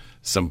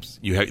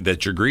that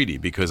you're greedy.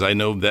 Because I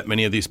know that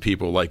many of these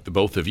people, like the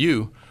both of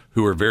you,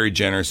 who are very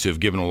generous, who have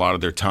given a lot of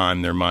their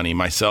time, their money.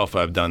 Myself,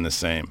 I've done the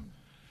same.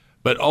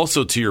 But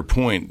also, to your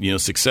point,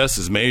 success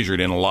is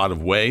measured in a lot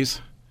of ways,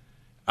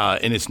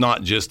 and it's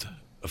not just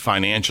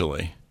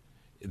financially.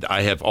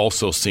 I have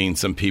also seen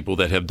some people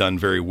that have done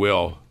very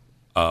well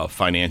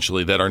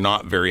financially that are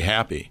not very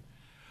happy.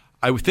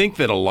 I would think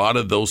that a lot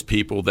of those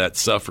people that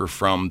suffer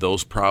from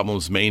those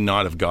problems may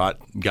not have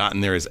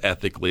gotten there as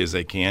ethically as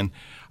they can.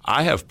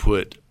 I have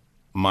put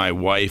my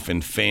wife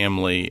and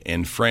family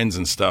and friends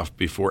and stuff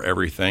before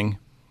everything,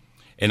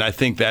 and I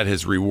think that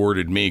has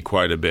rewarded me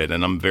quite a bit.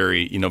 And I'm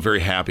very, very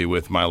happy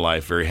with my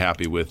life, very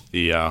happy with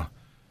the,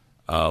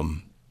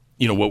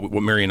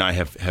 what Mary and I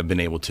have been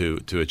able to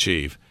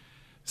achieve.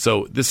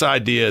 So this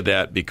idea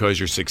that because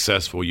you're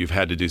successful, you've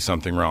had to do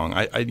something wrong,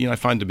 I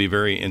find to be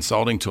very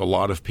insulting to a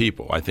lot of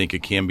people. I think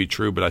it can be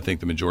true, but I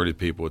think the majority of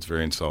people, it's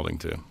very insulting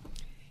to.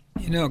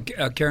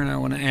 Karen, I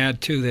want to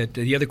add, too, that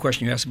the other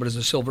question you asked about is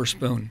a silver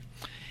spoon.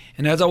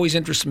 And that's always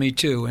interested me,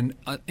 too. And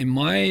in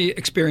my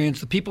experience,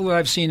 the people that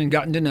I've seen and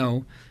gotten to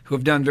know who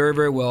have done very,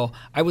 very well,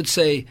 I would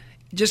say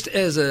just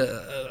as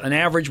an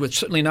average, which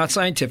certainly not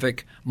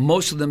scientific,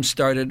 most of them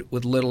started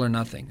with little or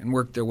nothing and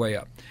worked their way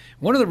up.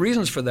 One of the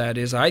reasons for that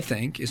is, I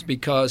think, is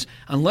because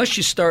unless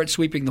you start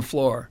sweeping the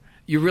floor,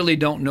 you really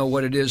don't know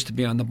what it is to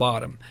be on the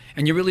bottom.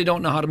 And you really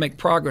don't know how to make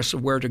progress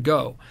of where to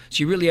go.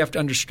 So you really have to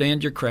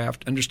understand your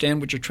craft,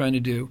 understand what you're trying to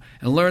do,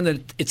 and learn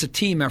that it's a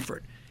team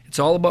effort. It's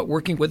all about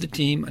working with a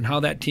team and how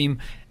that team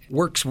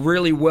works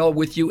really well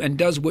with you and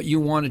does what you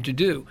want it to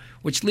do.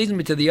 Which leads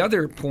me to the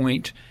other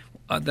point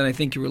that I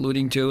think you were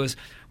alluding to is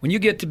when you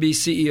get to be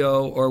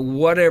CEO or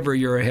whatever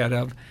you're ahead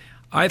of,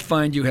 I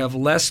find you have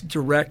less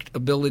direct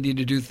ability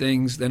to do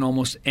things than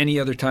almost any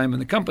other time in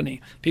the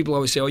company. People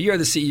always say, oh, you're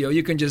the CEO.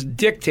 You can just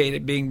dictate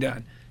it being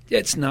done.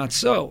 It's not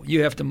so.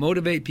 You have to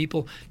motivate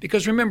people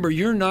because, remember,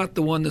 you're not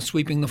the one that's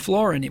sweeping the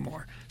floor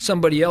anymore.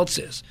 Somebody else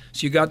is.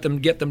 So you got them,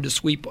 get them to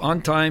sweep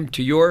on time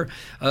to your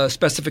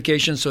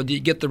specifications so that you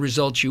get the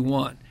results you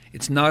want.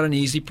 It's not an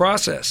easy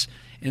process.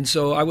 And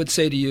so I would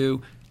say to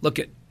you, look,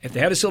 if they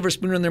had a silver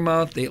spoon in their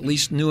mouth, they at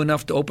least knew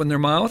enough to open their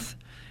mouth.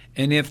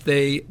 And if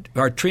they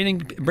are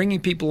bringing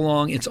people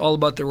along, it's all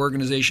about their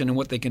organization and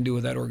what they can do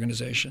with that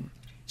organization.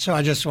 So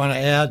I just want to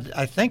add,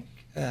 I think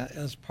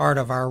as part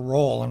of our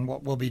role and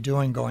what we'll be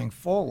doing going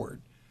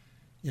forward,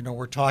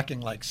 we're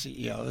talking like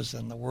CEOs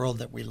in the world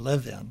that we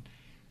live in.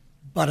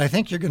 But I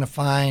think you're going to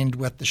find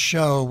with the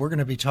show, we're going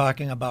to be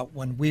talking about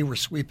when we were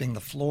sweeping the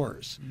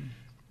floors.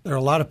 There are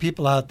a lot of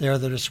people out there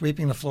that are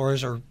sweeping the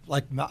floors, or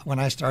like when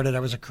I started, I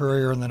was a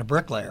courier and then a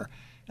bricklayer.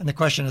 And the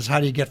question is, how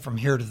do you get from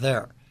here to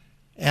there?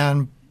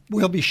 And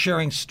we'll be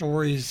sharing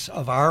stories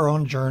of our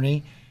own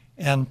journey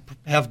and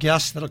have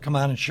guests that'll come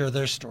on and share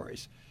their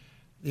stories.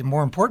 The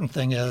more important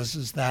thing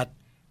is that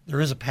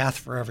there is a path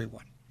for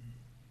everyone.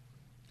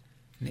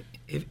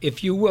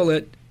 If you will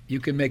it, you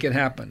can make it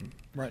happen.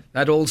 Right.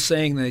 That old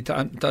saying they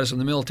taught us in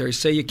the military,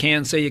 say you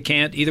can, say you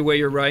can't, either way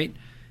you're right.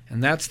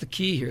 And that's the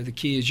key here. The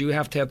key is you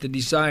have to have the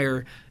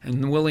desire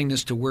and the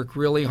willingness to work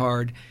really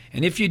hard.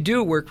 And if you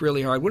do work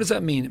really hard, what does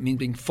that mean? It means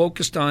being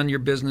focused on your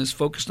business,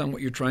 focused on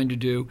what you're trying to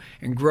do,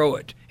 and grow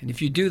it. And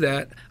if you do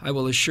that, I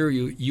will assure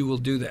you, you will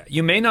do that.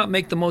 You may not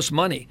make the most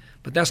money,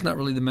 but that's not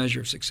really the measure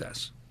of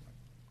success.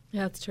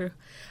 Yeah, that's true.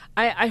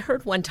 I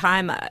heard one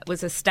time, it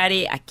was a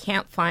study, I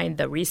can't find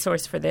the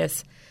resource for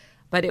this,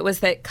 but it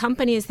was that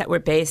companies that were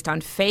based on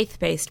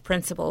faith-based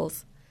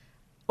principles,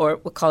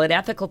 or we'll call it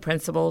ethical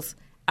principles,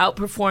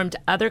 outperformed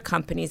other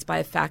companies by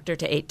a factor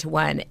to 8 to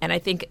 1. And I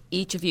think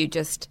each of you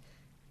just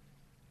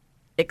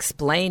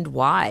explained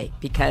why,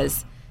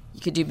 because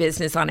you could do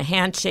business on a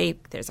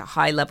handshake, there's a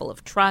high level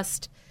of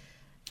trust.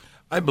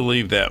 I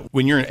believe that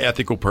when you're an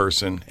ethical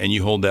person and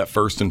you hold that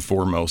first and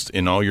foremost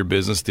in all your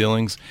business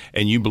dealings,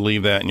 and you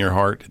believe that in your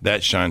heart,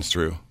 that shines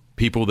through.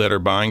 People that are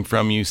buying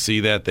from you see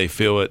that, they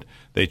feel it,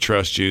 they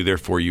trust you,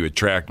 therefore you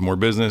attract more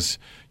business,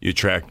 you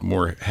attract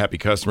more happy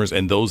customers,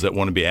 and those that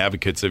want to be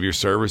advocates of your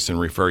service and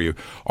refer you.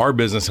 Our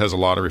business has a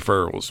lot of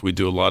referrals. We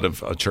do a lot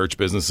of church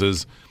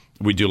businesses.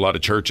 We do a lot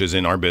of churches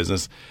in our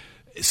business.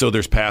 So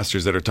there's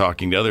pastors that are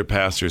talking to other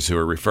pastors who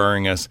are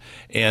referring us,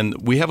 and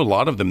we have a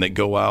lot of them that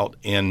go out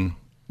and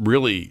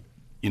really,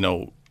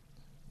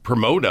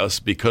 promote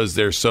us because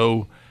they're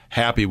so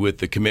happy with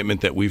the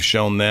commitment that we've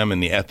shown them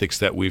and the ethics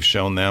that we've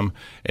shown them,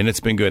 and it's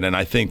been good. And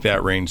I think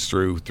that reigns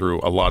through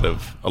a lot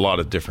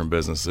of different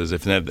businesses.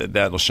 If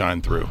that'll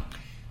shine through.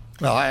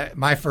 Well,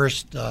 my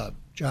first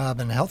job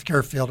in the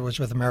healthcare field was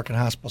with American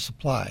Hospital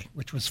Supply,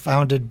 which was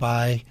founded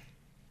by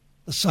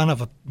the son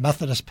of a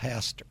Methodist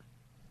pastor.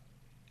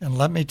 And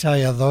let me tell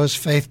you, those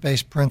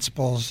faith-based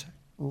principles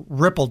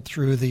rippled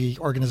through the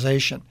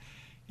organization.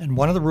 And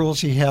one of the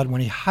rules he had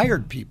when he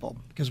hired people,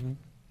 because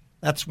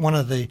that's one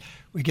of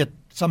we get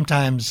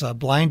sometimes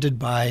blinded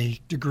by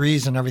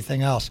degrees and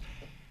everything else.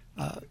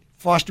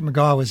 Foster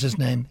McGaw was his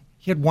name.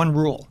 He had one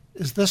rule.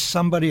 Is this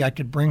somebody I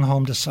could bring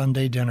home to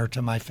Sunday dinner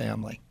to my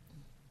family?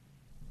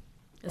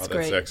 That's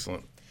great. That's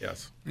excellent.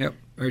 Yes. Yep,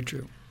 very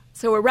true.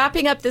 So we're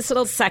wrapping up this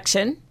little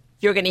section.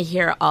 You're going to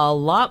hear a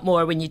lot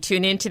more when you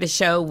tune into the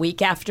show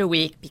week after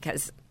week,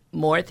 because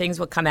more things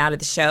will come out of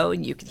the show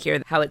and you can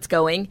hear how it's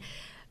going.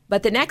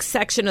 But the next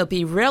section will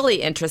be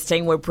really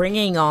interesting. We're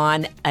bringing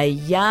on a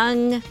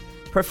young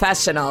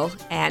professional,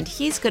 and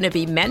he's going to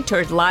be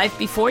mentored live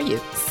before you.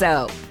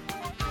 So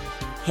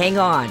hang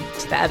on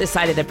to the other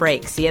side of the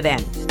break. See you then.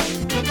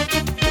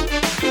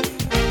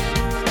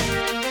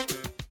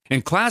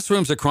 In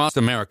classrooms across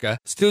America,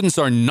 students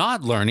are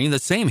not learning the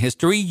same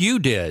history you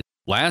did.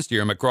 Last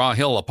year,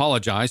 McGraw-Hill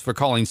apologized for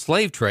calling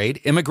slave trade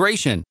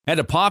immigration, and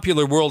a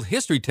popular world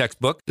history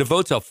textbook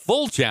devotes a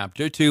full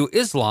chapter to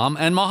Islam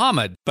and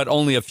Muhammad, but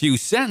only a few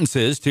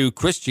sentences to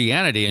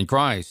Christianity and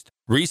Christ.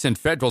 Recent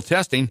federal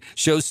testing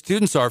shows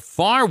students are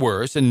far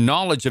worse in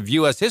knowledge of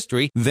U.S.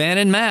 history than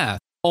in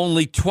math.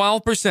 Only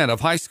 12% of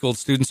high school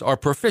students are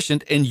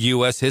proficient in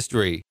U.S.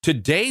 history.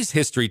 Today's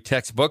history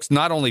textbooks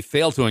not only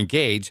fail to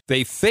engage,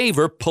 they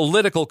favor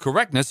political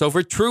correctness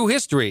over true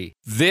history.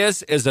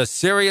 This is a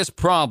serious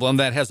problem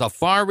that has a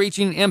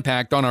far-reaching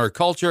impact on our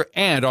culture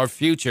and our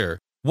future.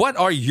 What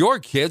are your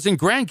kids and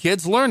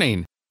grandkids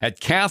learning? At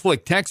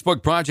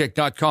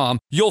CatholicTextbookProject.com,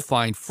 you'll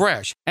find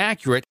fresh,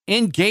 accurate,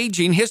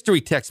 engaging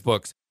history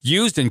textbooks.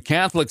 Used in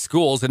Catholic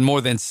schools in more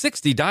than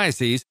 60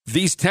 dioceses,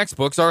 these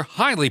textbooks are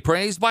highly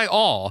praised by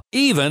all,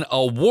 even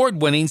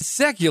award-winning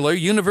secular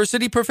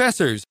university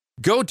professors.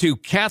 Go to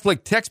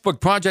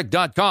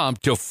CatholicTextbookProject.com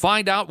to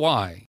find out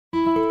why.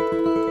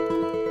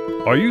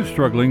 Are you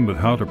struggling with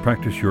how to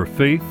practice your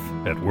faith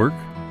at work?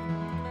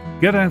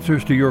 Get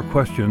answers to your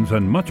questions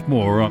and much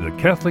more on the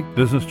Catholic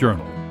Business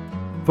Journal,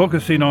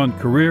 focusing on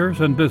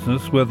careers and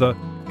business with a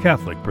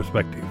Catholic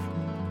perspective.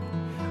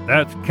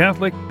 That's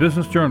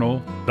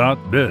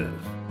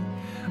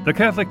CatholicBusinessJournal.biz. The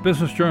Catholic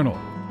Business Journal,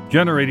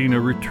 generating a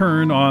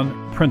return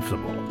on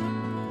principle.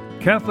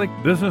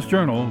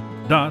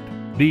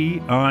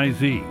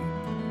 CatholicBusinessJournal.biz.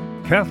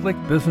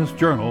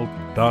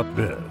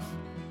 CatholicBusinessJournal.biz.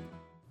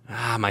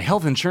 My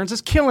health insurance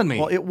is killing me.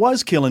 Well, it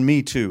was killing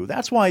me, too.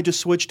 That's why I just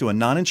switched to a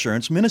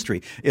non-insurance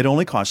ministry. It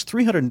only costs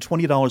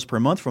 $320 per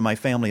month for my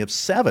family of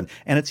 7,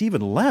 and it's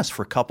even less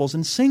for couples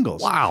and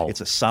singles. Wow.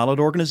 It's a solid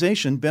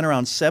organization, been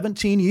around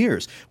 17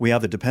 years. We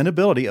have the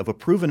dependability of a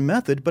proven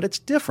method, but it's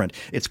different.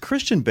 It's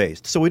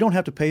Christian-based, so we don't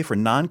have to pay for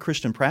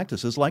non-Christian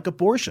practices like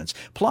abortions.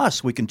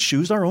 Plus, we can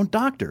choose our own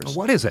doctors.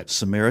 What is it?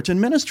 Samaritan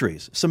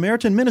Ministries.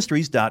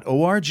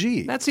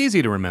 SamaritanMinistries.org. That's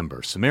easy to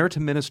remember.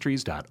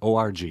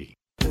 SamaritanMinistries.org.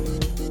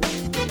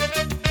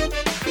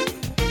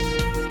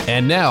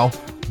 And now,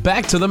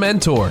 back to the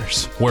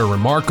Mentors, where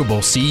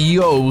remarkable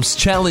CEOs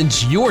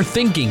challenge your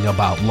thinking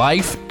about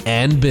life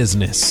and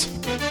business.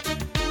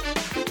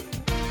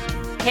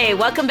 Hey,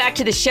 welcome back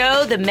to the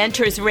show,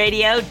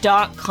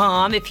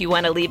 thementorsradio.com, if you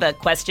want to leave a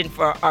question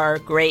for our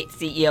great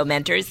CEO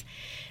mentors.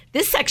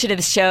 This section of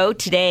the show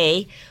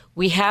today,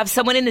 we have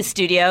someone in the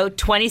studio,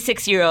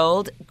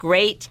 26-year-old,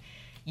 great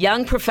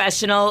young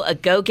professional, a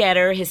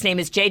go-getter. His name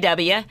is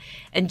JW,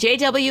 and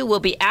JW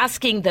will be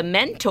asking the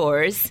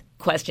mentors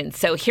questions.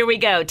 So here we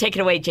go. Take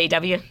it away,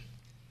 JW.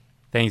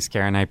 Thanks,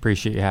 Karen. I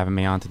appreciate you having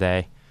me on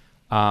today.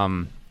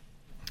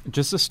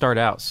 Just to start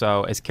out,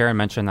 so as Karen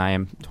mentioned, I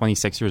am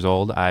 26 years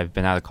old. I've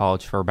been out of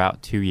college for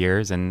about 2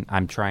 years, and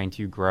I'm trying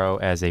to grow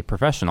as a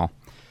professional.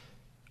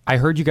 I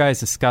heard you guys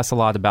discuss a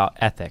lot about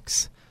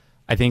ethics.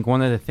 I think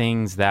one of the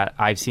things that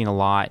I've seen a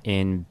lot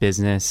in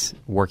business,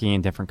 working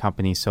in different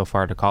companies so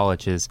far to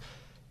college, is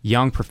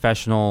young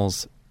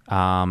professionals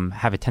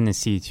have a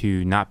tendency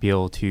to not be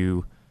able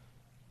to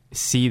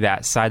see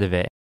that side of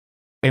it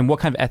and what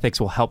kind of ethics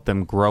will help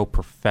them grow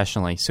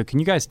professionally. So can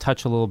you guys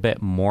touch a little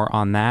bit more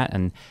on that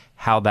and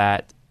how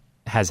that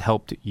has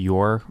helped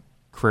your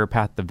career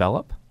path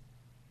develop?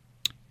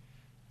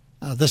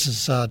 This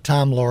is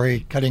Tom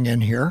Loarie cutting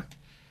in here.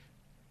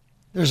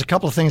 There's a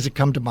couple of things that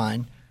come to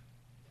mind.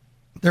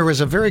 There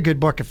was a very good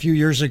book a few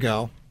years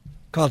ago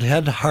called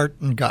Head, Heart,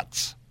 and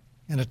Guts,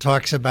 and it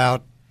talks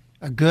about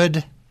a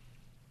good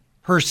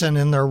person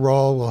in their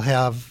role will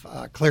have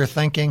clear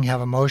thinking,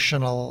 have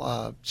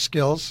emotional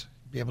skills,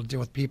 be able to deal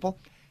with people,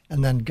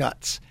 and then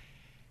guts.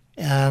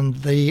 And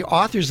the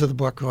authors of the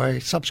book, who I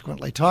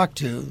subsequently talked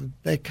to,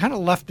 they kind of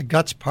left the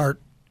guts part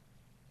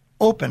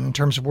open in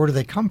terms of where do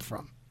they come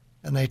from.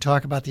 And they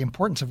talk about the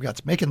importance of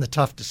guts, making the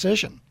tough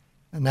decision.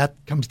 And that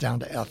comes down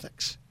to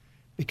ethics.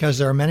 Because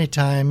there are many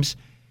times,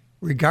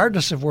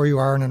 regardless of where you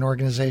are in an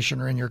organization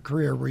or in your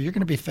career, where you're going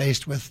to be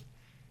faced with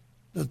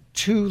the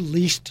two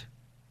least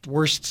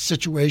worst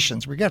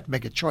situations where you have to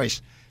make a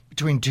choice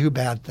between two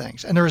bad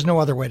things. And there is no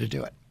other way to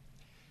do it.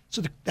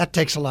 So that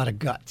takes a lot of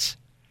guts.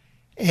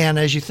 And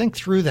as you think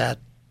through that,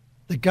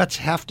 the guts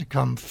have to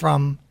come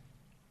from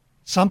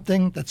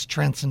something that's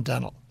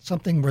transcendental,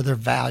 something where there are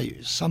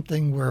values,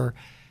 something where,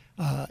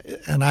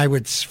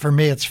 for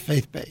me, it's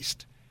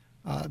faith-based.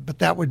 But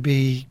that would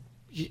be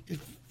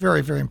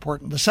very, very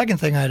important. The second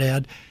thing I'd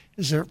add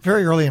is that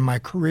very early in my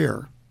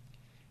career,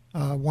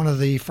 one of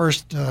the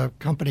first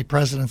company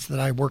presidents that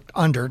I worked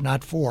under,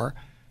 not for,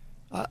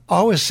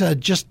 always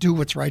said, just do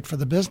what's right for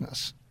the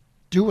business.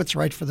 Do what's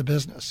right for the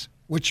business,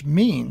 which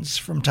means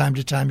from time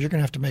to time you're going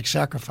to have to make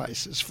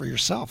sacrifices for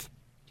yourself.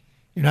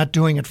 You're not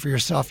doing it for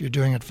yourself, you're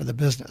doing it for the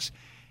business.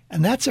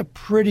 And that's a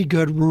pretty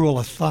good rule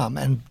of thumb.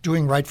 And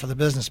doing right for the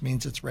business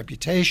means its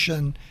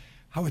reputation,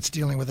 how it's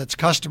dealing with its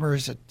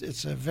customers.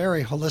 It's a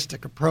very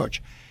holistic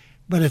approach.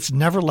 But it's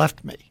never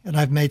left me. And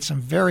I've made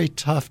some very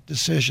tough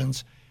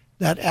decisions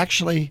that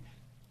actually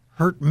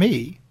hurt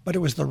me, but it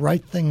was the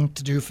right thing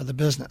to do for the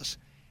business.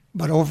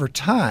 But over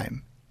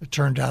time, it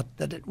turned out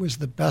that it was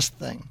the best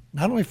thing,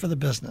 not only for the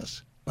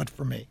business, but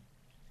for me.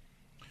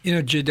 You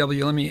know,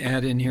 JW, let me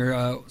add in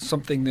here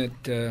something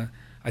that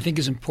I think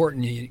is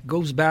important. It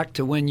goes back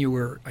to when you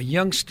were a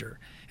youngster.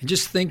 And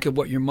just think of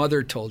what your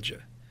mother told you.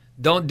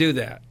 Don't do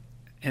that.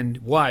 And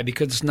why?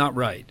 Because it's not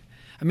right.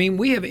 I mean,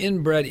 we have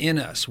inbred in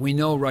us. We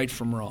know right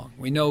from wrong.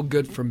 We know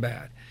good from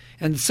bad.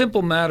 And the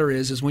simple matter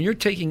is when you're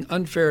taking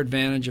unfair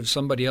advantage of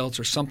somebody else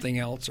or something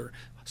else or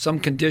some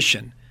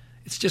condition,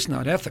 it's just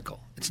not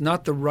ethical. It's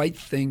not the right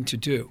thing to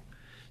do.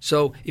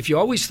 So if you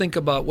always think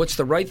about what's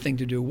the right thing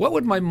to do, what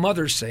would my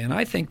mother say? And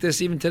I think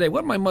this even today.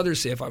 What would my mother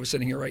say if I was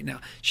sitting here right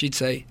now? She'd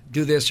say,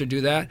 do this or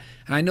do that.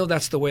 And I know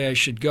that's the way I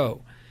should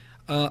go.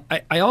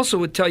 I also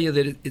would tell you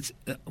that it's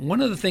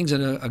one of the things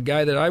that a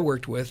guy that I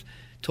worked with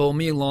told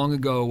me long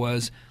ago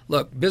was,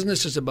 look,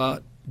 business is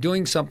about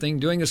doing something,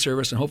 doing a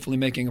service, and hopefully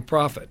making a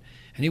profit.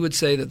 And he would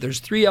say that there's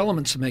 3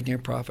 elements to making a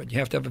profit. You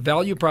have to have a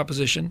value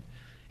proposition,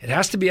 it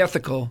has to be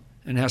ethical,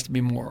 and it has to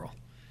be moral.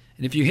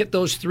 And if you hit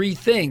those 3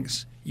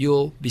 things,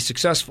 you'll be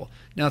successful.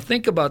 Now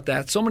think about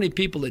that. So many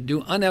people that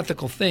do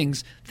unethical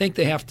things think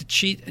they have to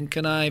cheat and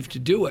connive to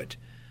do it.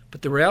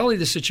 But the reality of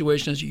the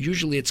situation is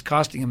usually it's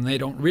costing them. They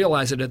don't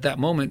realize it at that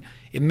moment.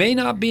 It may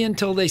not be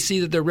until they see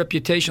that their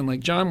reputation, like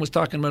John was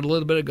talking about a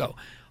little bit ago,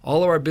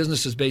 all of our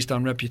business is based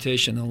on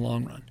reputation in the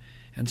long run.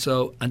 And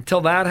so until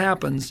that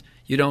happens,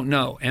 you don't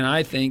know. And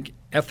I think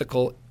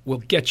ethical will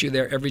get you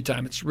there every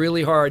time. It's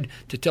really hard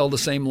to tell the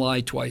same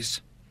lie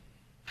twice.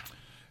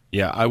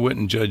 Yeah, I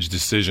wouldn't judge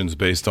decisions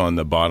based on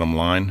the bottom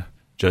line.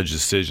 Judge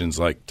decisions,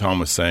 like Tom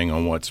was saying,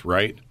 on what's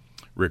right.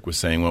 Rick was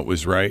saying what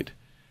was right.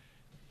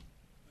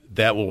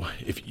 That will,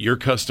 if your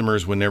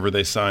customers, whenever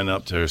they sign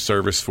up to a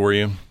service for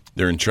you,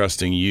 they're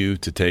entrusting you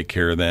to take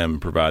care of them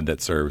and provide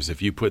that service.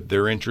 If you put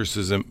their interests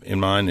in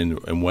mind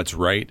and what's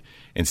right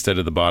instead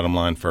of the bottom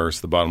line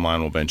first, the bottom line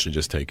will eventually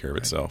just take care of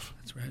itself.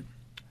 That's right.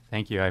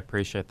 Thank you. I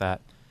appreciate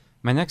that.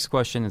 My next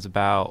question is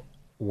about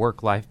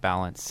work-life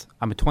balance.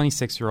 I'm a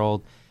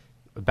 26-year-old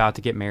about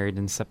to get married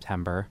in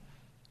September,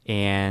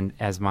 and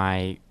as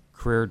my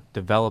career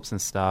develops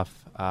and stuff,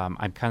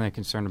 I'm kind of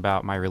concerned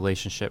about my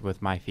relationship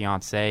with my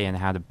fiance and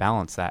how to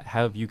balance that.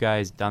 How have you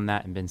guys done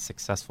that and been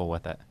successful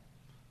with it?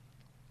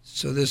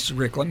 So this is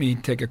Rick. Let me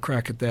take a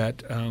crack at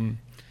that.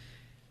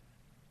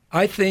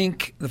 I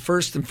think the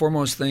first and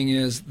foremost thing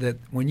is that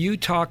when you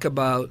talk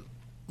about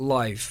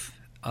life,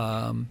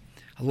 a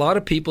lot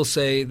of people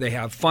say they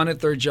have fun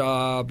at their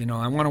job.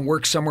 I want to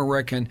work somewhere where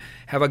I can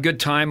have a good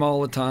time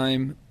all the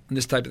time and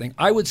this type of thing.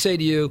 I would say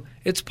to you,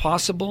 it's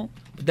possible,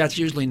 but that's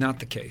usually not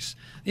the case.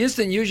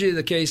 Usually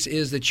the case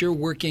is that you're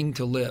working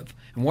to live.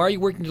 And why are you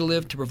working to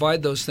live? To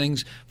provide those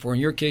things for, in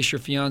your case, your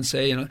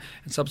fiance and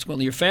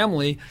subsequently your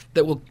family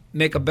that will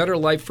make a better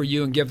life for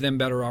you and give them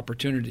better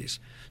opportunities.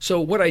 So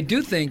what I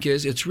do think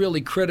is it's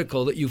really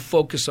critical that you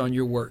focus on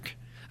your work,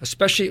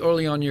 especially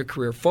early on in your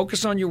career.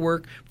 Focus on your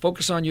work,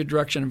 focus on your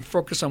direction, and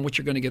focus on what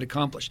you're going to get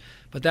accomplished.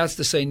 But that's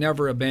to say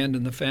never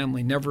abandon the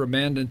family, never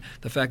abandon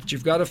the fact that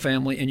you've got a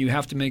family and you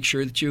have to make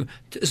sure that you,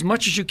 as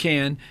much as you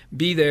can,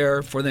 be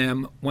there for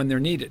them when they're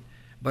needed.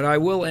 But I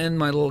will end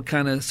my little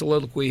kind of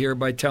soliloquy here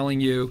by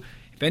telling you,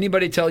 if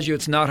anybody tells you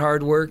it's not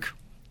hard work,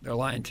 they're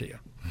lying to you.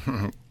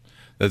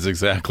 That's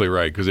exactly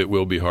right, because it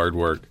will be hard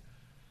work.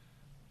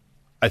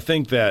 I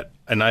think that,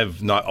 and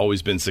I've not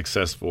always been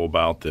successful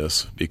about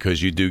this,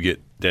 because you do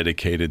get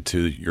dedicated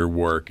to your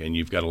work and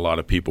you've got a lot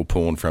of people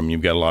pulling from you.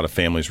 You've got a lot of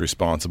families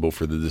responsible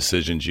for the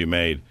decisions you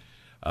made.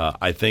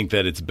 I think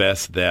that it's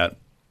best that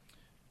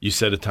you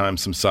set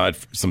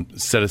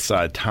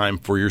aside time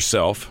for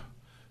yourself,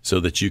 so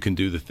that you can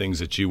do the things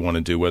that you want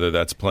to do, whether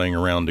that's playing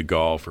around to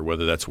golf or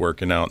whether that's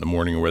working out in the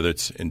morning or whether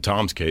it's, in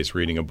Tom's case,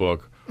 reading a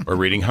book or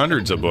reading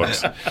hundreds of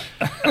books.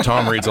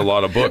 Tom reads a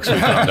lot of books, we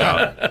found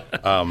out.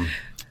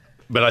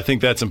 But I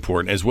think that's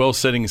important, as well as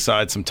setting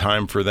aside some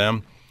time for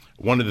them.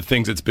 One of the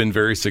things that's been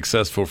very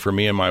successful for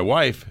me and my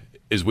wife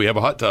is we have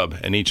a hot tub,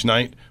 and each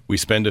night we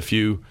spend a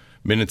few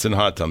minutes in the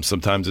hot tub.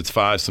 Sometimes it's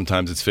 5,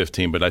 sometimes it's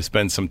 15, but I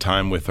spend some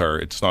time with her.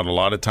 It's not a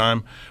lot of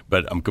time,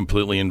 but I'm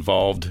completely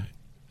involved,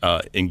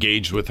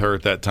 engaged with her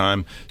at that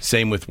time.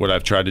 Same with what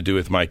I've tried to do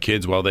with my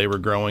kids while they were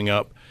growing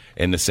up,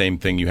 and the same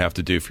thing you have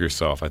to do for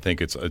yourself. I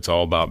think it's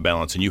all about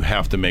balance, and you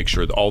have to make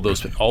sure that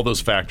all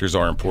those factors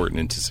are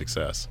important into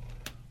success.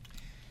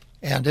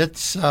 And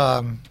it's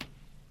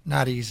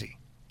not easy,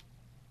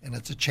 and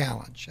it's a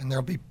challenge. And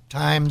there'll be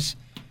times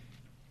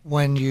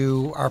when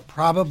you are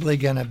probably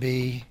going to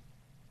be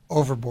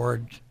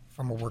overboard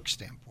from a work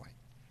standpoint.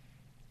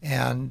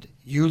 And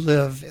you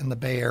live in the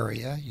Bay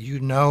Area, you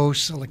know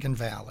Silicon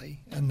Valley,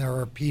 and there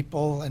are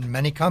people and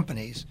many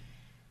companies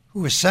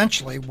who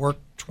essentially work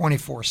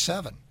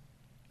 24/7.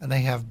 And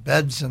they have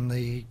beds in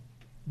the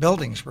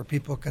buildings where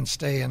people can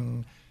stay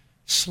and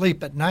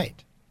sleep at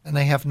night. And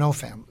they have no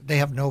family, they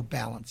have no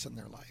balance in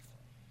their life.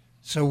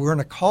 So we're in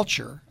a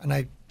culture, and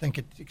I think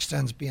it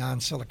extends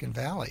beyond Silicon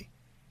Valley,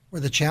 where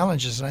the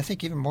challenges, and I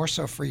think even more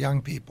so for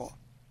young people,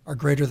 are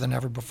greater than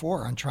ever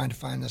before on trying to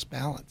find this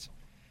balance.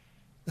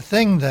 The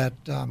thing that,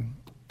 a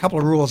couple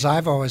of rules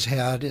I've always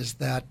had is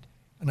that,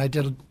 and I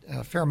did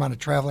a fair amount of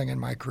traveling in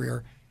my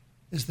career,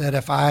 is that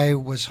if I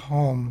was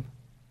home,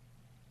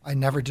 I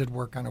never did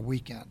work on a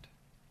weekend.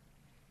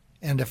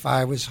 And if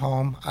I was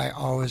home, I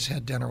always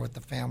had dinner with the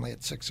family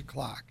at 6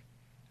 o'clock.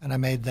 And I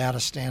made that a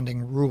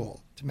standing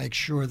rule to make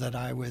sure that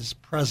I was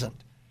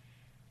present.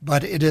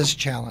 But it is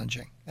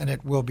challenging, and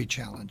it will be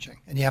challenging,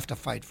 and you have to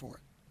fight for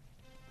it.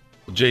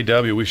 Well,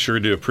 JW, we sure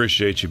do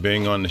appreciate you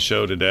being on the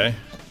show today,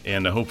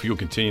 and I hope you'll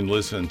continue to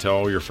listen and tell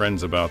all your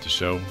friends about the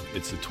show.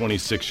 It's the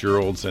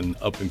 26-year-olds and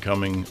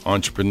up-and-coming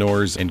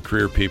entrepreneurs and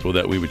career people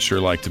that we would sure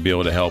like to be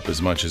able to help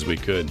as much as we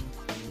could.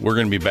 We're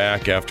going to be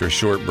back after a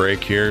short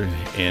break here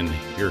and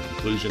hear a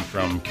conclusion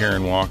from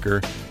Karen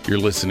Walker. You're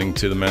listening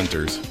to The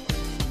Mentors.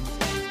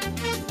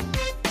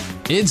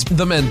 It's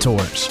The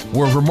Mentors,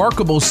 where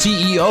remarkable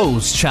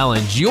CEOs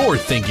challenge your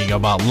thinking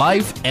about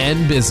life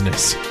and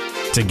business.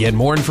 To get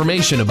more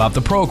information about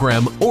the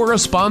program or a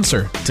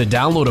sponsor, to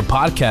download a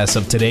podcast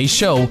of today's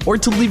show, or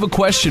to leave a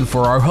question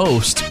for our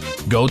host,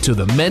 go to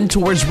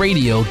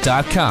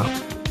thementorsradio.com.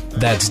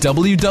 That's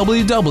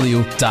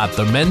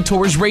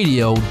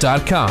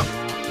www.thementorsradio.com.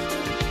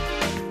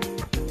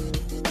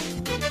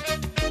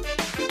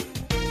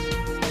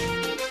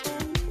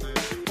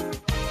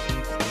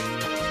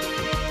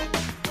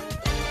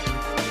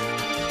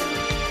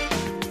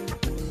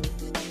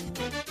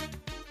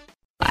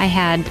 I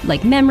had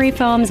like memory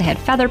foams, I had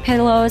feather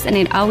pillows, and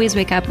I'd always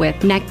wake up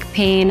with neck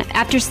pain.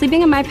 After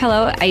sleeping on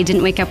MyPillow, I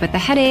didn't wake up with the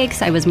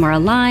headaches. I was more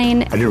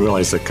aligned. I didn't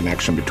realize the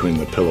connection between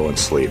the pillow and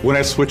sleep. When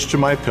I switched to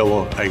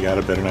MyPillow, I got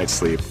a better night's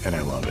sleep, and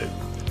I love it.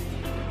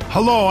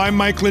 Hello, I'm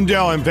Mike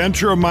Lindell,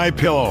 inventor of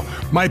MyPillow.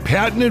 My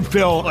patented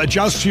fill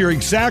adjusts to your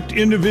exact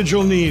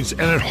individual needs,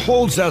 and it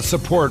holds that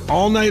support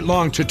all night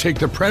long to take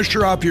the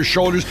pressure off your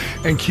shoulders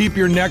and keep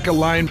your neck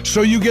aligned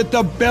so you get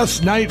the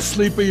best night's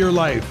sleep of your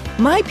life.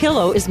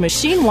 MyPillow is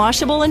machine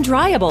washable and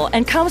dryable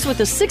and comes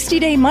with a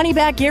 60-day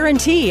money-back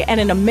guarantee and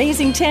an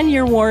amazing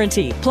 10-year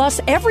warranty.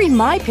 Plus, every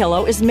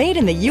MyPillow is made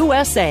in the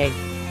USA.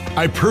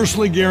 I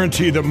personally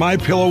guarantee that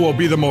MyPillow will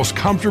be the most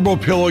comfortable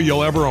pillow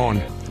you'll ever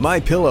own.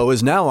 MyPillow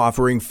is now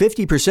offering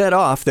 50%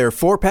 off their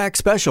 4-pack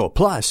special,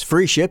 plus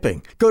free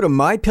shipping. Go to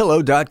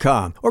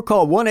MyPillow.com or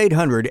call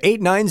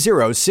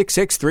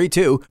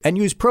 1-800-890-6632 and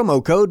use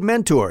promo code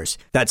MENTORS.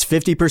 That's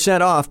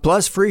 50% off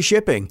plus free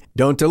shipping.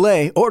 Don't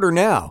delay. Order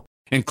now.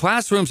 In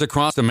classrooms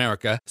across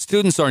America,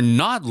 students are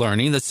not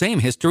learning the same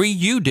history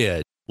you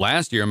did.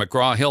 Last year,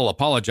 McGraw-Hill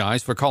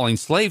apologized for calling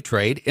slave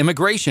trade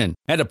immigration,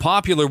 and a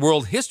popular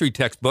world history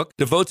textbook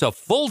devotes a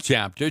full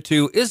chapter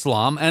to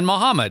Islam and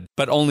Muhammad,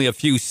 but only a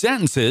few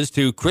sentences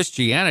to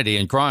Christianity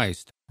and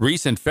Christ.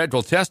 Recent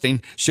federal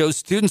testing shows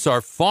students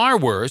are far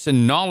worse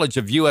in knowledge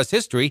of U.S.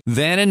 history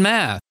than in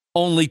math.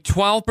 Only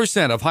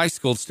 12% of high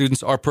school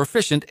students are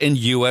proficient in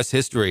U.S.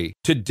 history.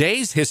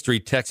 Today's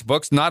history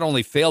textbooks not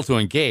only fail to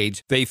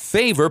engage, they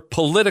favor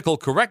political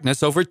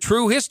correctness over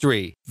true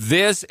history.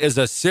 This is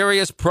a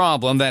serious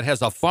problem that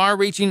has a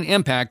far-reaching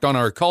impact on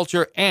our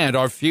culture and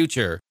our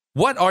future.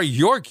 What are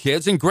your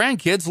kids and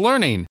grandkids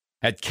learning?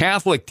 At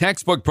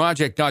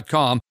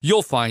CatholicTextbookProject.com,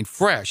 you'll find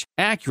fresh,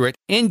 accurate,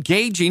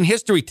 engaging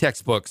history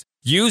textbooks.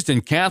 Used in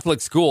Catholic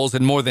schools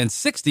in more than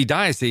 60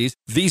 dioceses,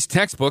 these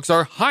textbooks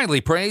are highly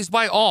praised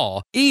by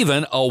all,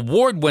 even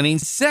award-winning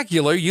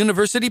secular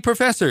university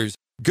professors.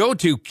 Go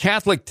to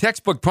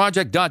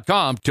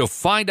CatholicTextbookProject.com to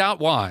find out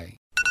why.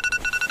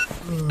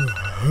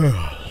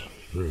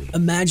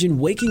 Imagine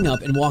waking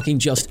up and walking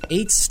just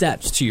 8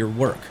 steps to your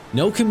work.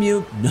 No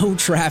commute, no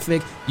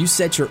traffic. You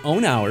set your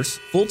own hours,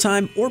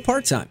 full-time or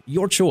part-time,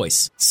 your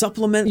choice.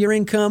 Supplement your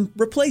income,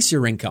 replace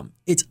your income.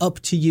 It's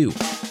up to you.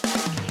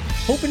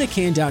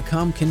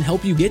 HopeInACan.com can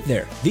help you get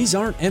there. These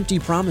aren't empty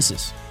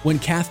promises. When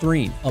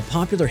Catherine, a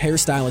popular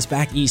hairstylist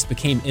back east,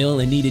 became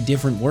ill and needed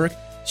different work,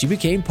 she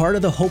became part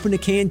of the Hope in a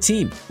Can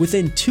team.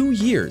 Within 2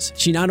 years,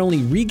 she not only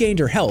regained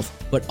her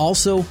health, but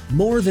also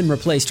more than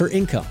replaced her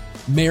income.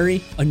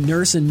 Mary, a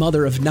nurse and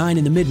mother of 9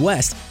 in the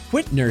Midwest,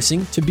 quit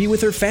nursing to be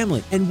with her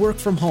family and work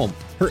from home.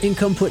 Her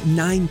income put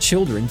 9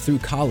 children through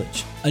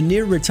college. A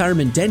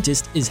near-retirement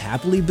dentist is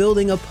happily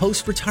building a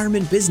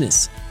post-retirement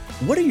business.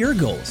 What are your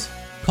goals?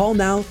 Call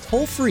now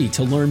toll-free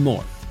to learn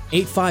more.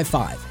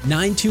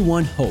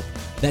 855-921-HOPE.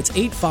 That's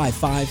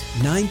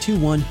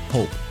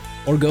 855-921-HOPE.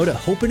 Or go to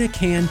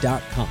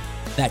hopeinacan.com.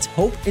 That's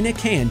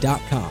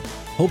hopeinacan.com.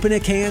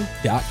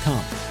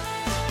 hopeinacan.com.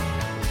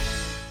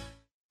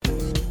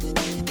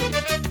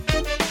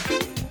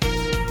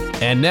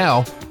 And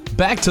now,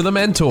 back to the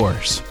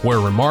Mentors, where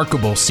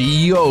remarkable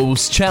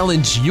CEOs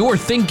challenge your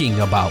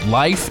thinking about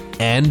life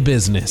and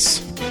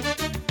business.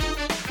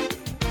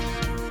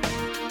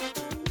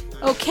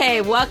 Okay,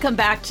 welcome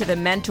back to the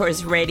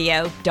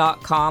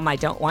mentorsradio.com. I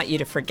don't want you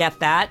to forget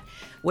that.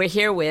 We're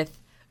here with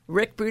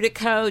Ric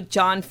Brutocao,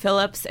 John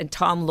Phillips, and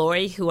Tom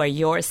Loarie, who are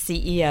your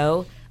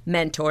CEO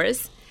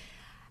mentors.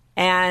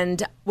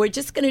 And we're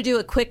just going to do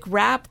a quick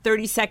wrap,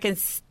 30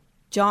 seconds.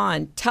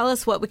 John, tell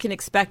us what we can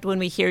expect when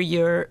we hear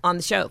you're on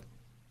the show.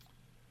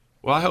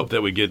 Well, I hope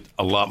that we get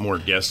a lot more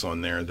guests on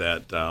there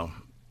that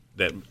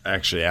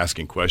actually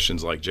asking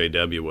questions like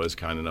JW was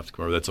kind enough to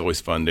come over. That's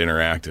always fun to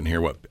interact and hear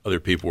what other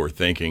people were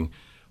thinking.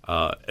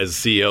 As a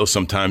CEO,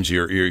 sometimes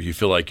you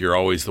feel like you're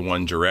always the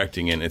one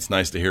directing, and it's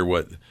nice to hear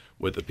what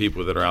the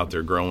people that are out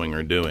there growing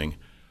are doing.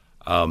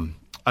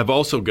 I've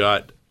also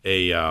got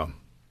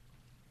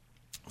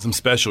some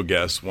special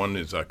guests. One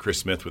is Chris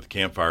Smith with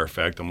Campfire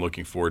Effect. I'm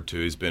looking forward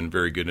to. He's been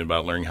very good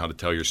about learning how to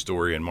tell your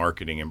story and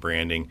marketing and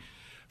branding.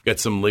 I've got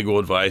some legal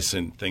advice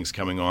and things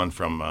coming on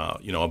from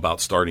about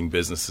starting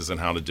businesses and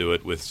how to do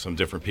it with some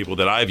different people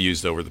that I've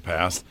used over the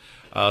past.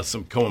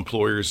 Some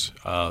co-employers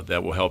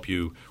that will help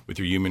you with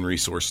your human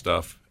resource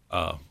stuff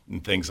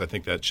and things. I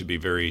think that should be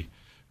very,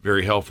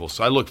 very helpful.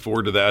 So I look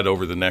forward to that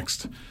over the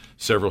next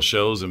several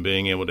shows and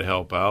being able to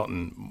help out.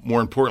 And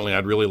more importantly,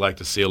 I'd really like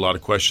to see a lot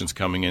of questions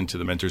coming into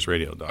the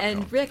mentorsradio.com.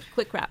 And Rick,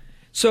 quick wrap.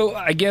 So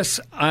I guess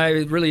I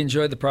really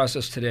enjoyed the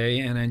process today,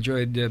 and I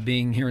enjoyed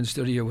being here in the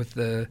studio with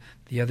the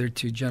other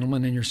two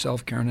gentlemen and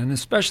yourself, Karen, and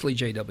especially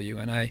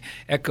JW. And I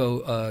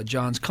echo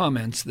John's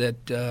comments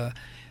that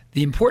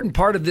the important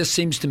part of this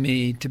seems to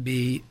me to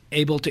be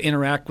able to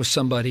interact with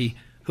somebody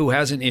who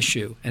has an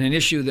issue, and an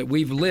issue that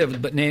we've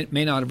lived but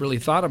may not have really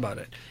thought about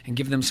it, and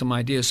give them some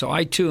ideas. So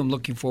I, too, am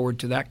looking forward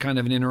to that kind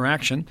of an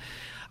interaction.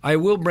 I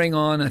will bring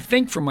on, I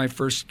think for my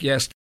first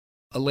guest,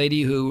 a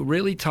lady who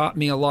really taught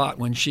me a lot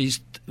when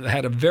she's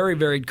had a very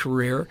varied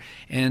career.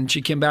 And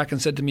she came back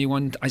and said to me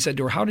I said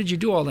to her, how did you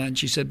do all that? And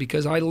she said,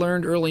 because I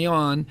learned early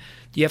on,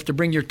 you have to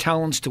bring your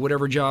talents to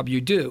whatever job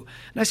you do.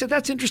 And I said,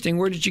 that's interesting.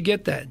 Where did you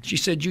get that? She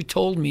said, you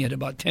told me it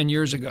about 10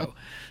 years ago.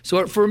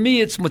 So for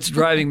me, it's what's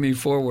driving me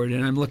forward,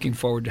 and I'm looking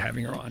forward to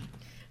having her on.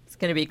 It's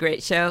going to be a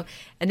great show.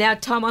 And now,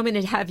 Tom, I'm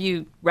going to have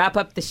you wrap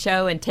up the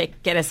show and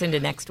get us into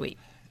next week.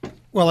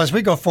 Well, as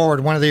we go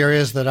forward, one of the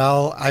areas that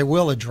I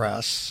will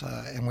address,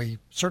 and we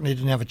certainly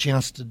didn't have a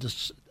chance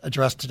to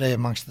address today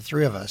amongst the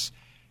three of us,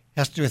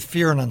 has to do with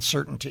fear and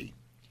uncertainty.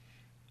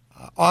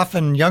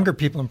 Often younger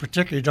people in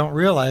particular don't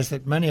realize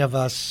that many of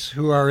us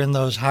who are in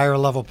those higher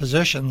level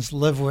positions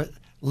live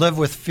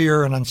with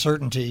fear and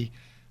uncertainty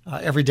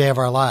every day of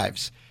our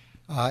lives.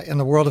 In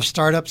the world of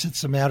startups,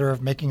 it's a matter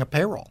of making a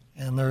payroll,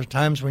 and there are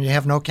times when you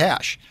have no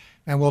cash,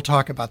 and we'll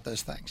talk about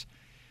those things.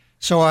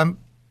 So I'm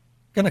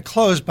going to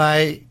close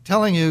by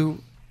telling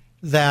you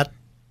that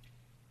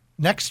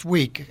next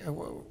week,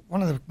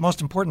 one of the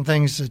most important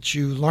things that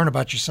you learn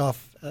about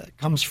yourself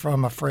comes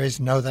from a phrase,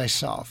 know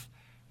thyself.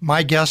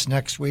 My guest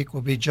next week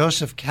will be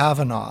Joseph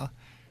Kavanaugh,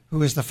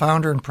 who is the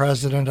founder and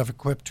president of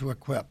Equip to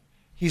Equip.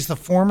 He's the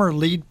former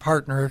lead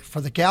partner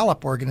for the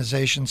Gallup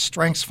organization's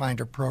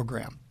StrengthsFinder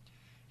program.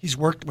 He's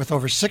worked with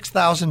over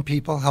 6,000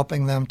 people,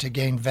 helping them to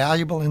gain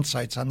valuable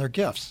insights on their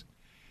gifts.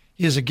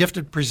 He is a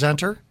gifted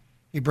presenter.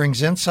 He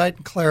brings insight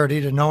and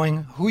clarity to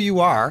knowing who you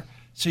are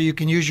so you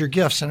can use your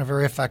gifts in a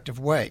very effective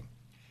way.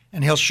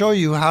 And he'll show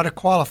you how to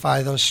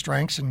qualify those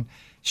strengths and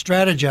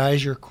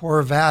strategize your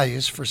core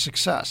values for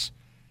success.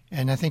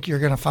 And I think you're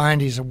going to find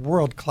he's a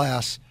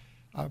world-class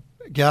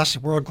guest, a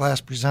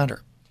world-class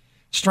presenter.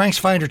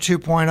 StrengthsFinder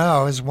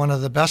 2.0 is one of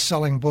the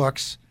best-selling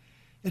books.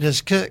 It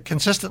has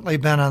consistently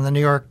been on the New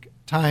York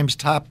Times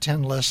top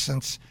 10 list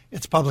since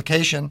its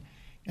publication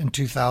in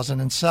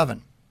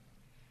 2007.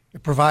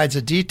 It provides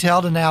a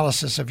detailed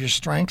analysis of your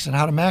strengths and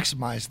how to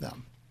maximize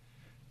them.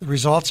 The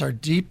results are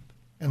deep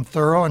and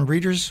thorough, and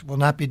readers will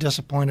not be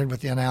disappointed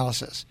with the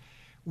analysis.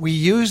 We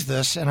use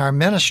this in our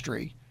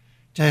ministry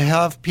to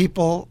have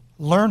people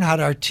learn how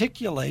to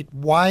articulate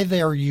why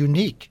they are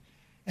unique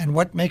and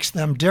what makes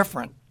them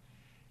different,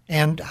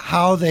 and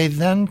how they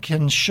then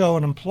can show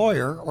an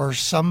employer or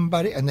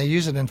somebody, and they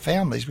use it in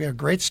families. We have a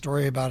great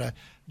story about a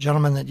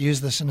gentleman that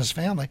used this in his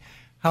family,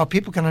 how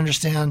people can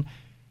understand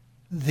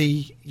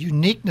the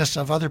uniqueness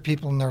of other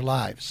people in their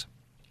lives.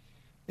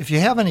 If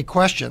you have any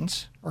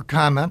questions or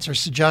comments or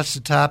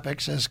suggested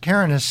topics, as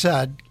Karen has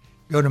said,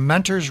 go to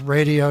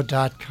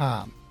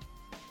mentorsradio.com.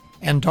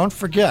 And don't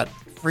forget,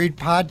 free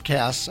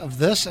podcasts of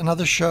this and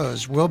other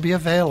shows will be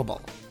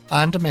available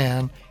on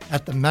demand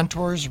at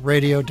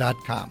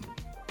thementorsradio.com.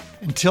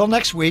 Until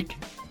next week,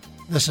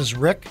 this is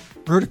Ric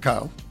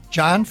Brutocao,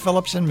 John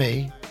Phillips, and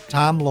me,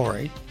 Tom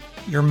Loarie,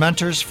 your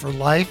mentors for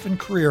life and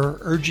career,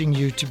 urging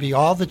you to be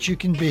all that you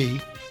can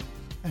be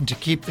and to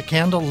keep the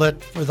candle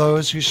lit for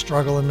those who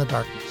struggle in the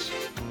darkness.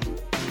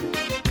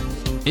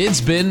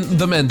 It's been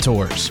The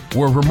Mentors,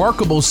 where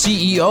remarkable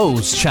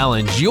CEOs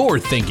challenge your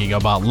thinking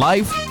about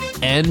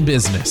life and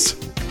business.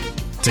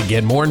 To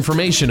get more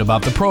information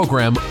about the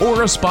program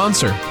or a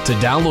sponsor, to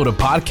download a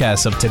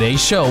podcast of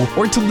today's show,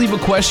 or to leave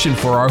a question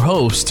for our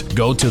host,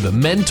 go to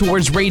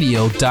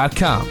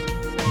thementorsradio.com.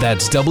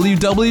 That's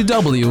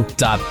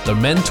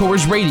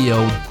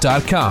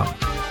www.thementorsradio.com.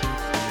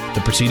 The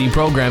preceding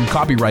program,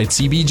 copyright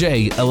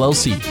CBJ,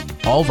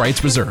 LLC. All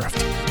rights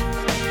reserved.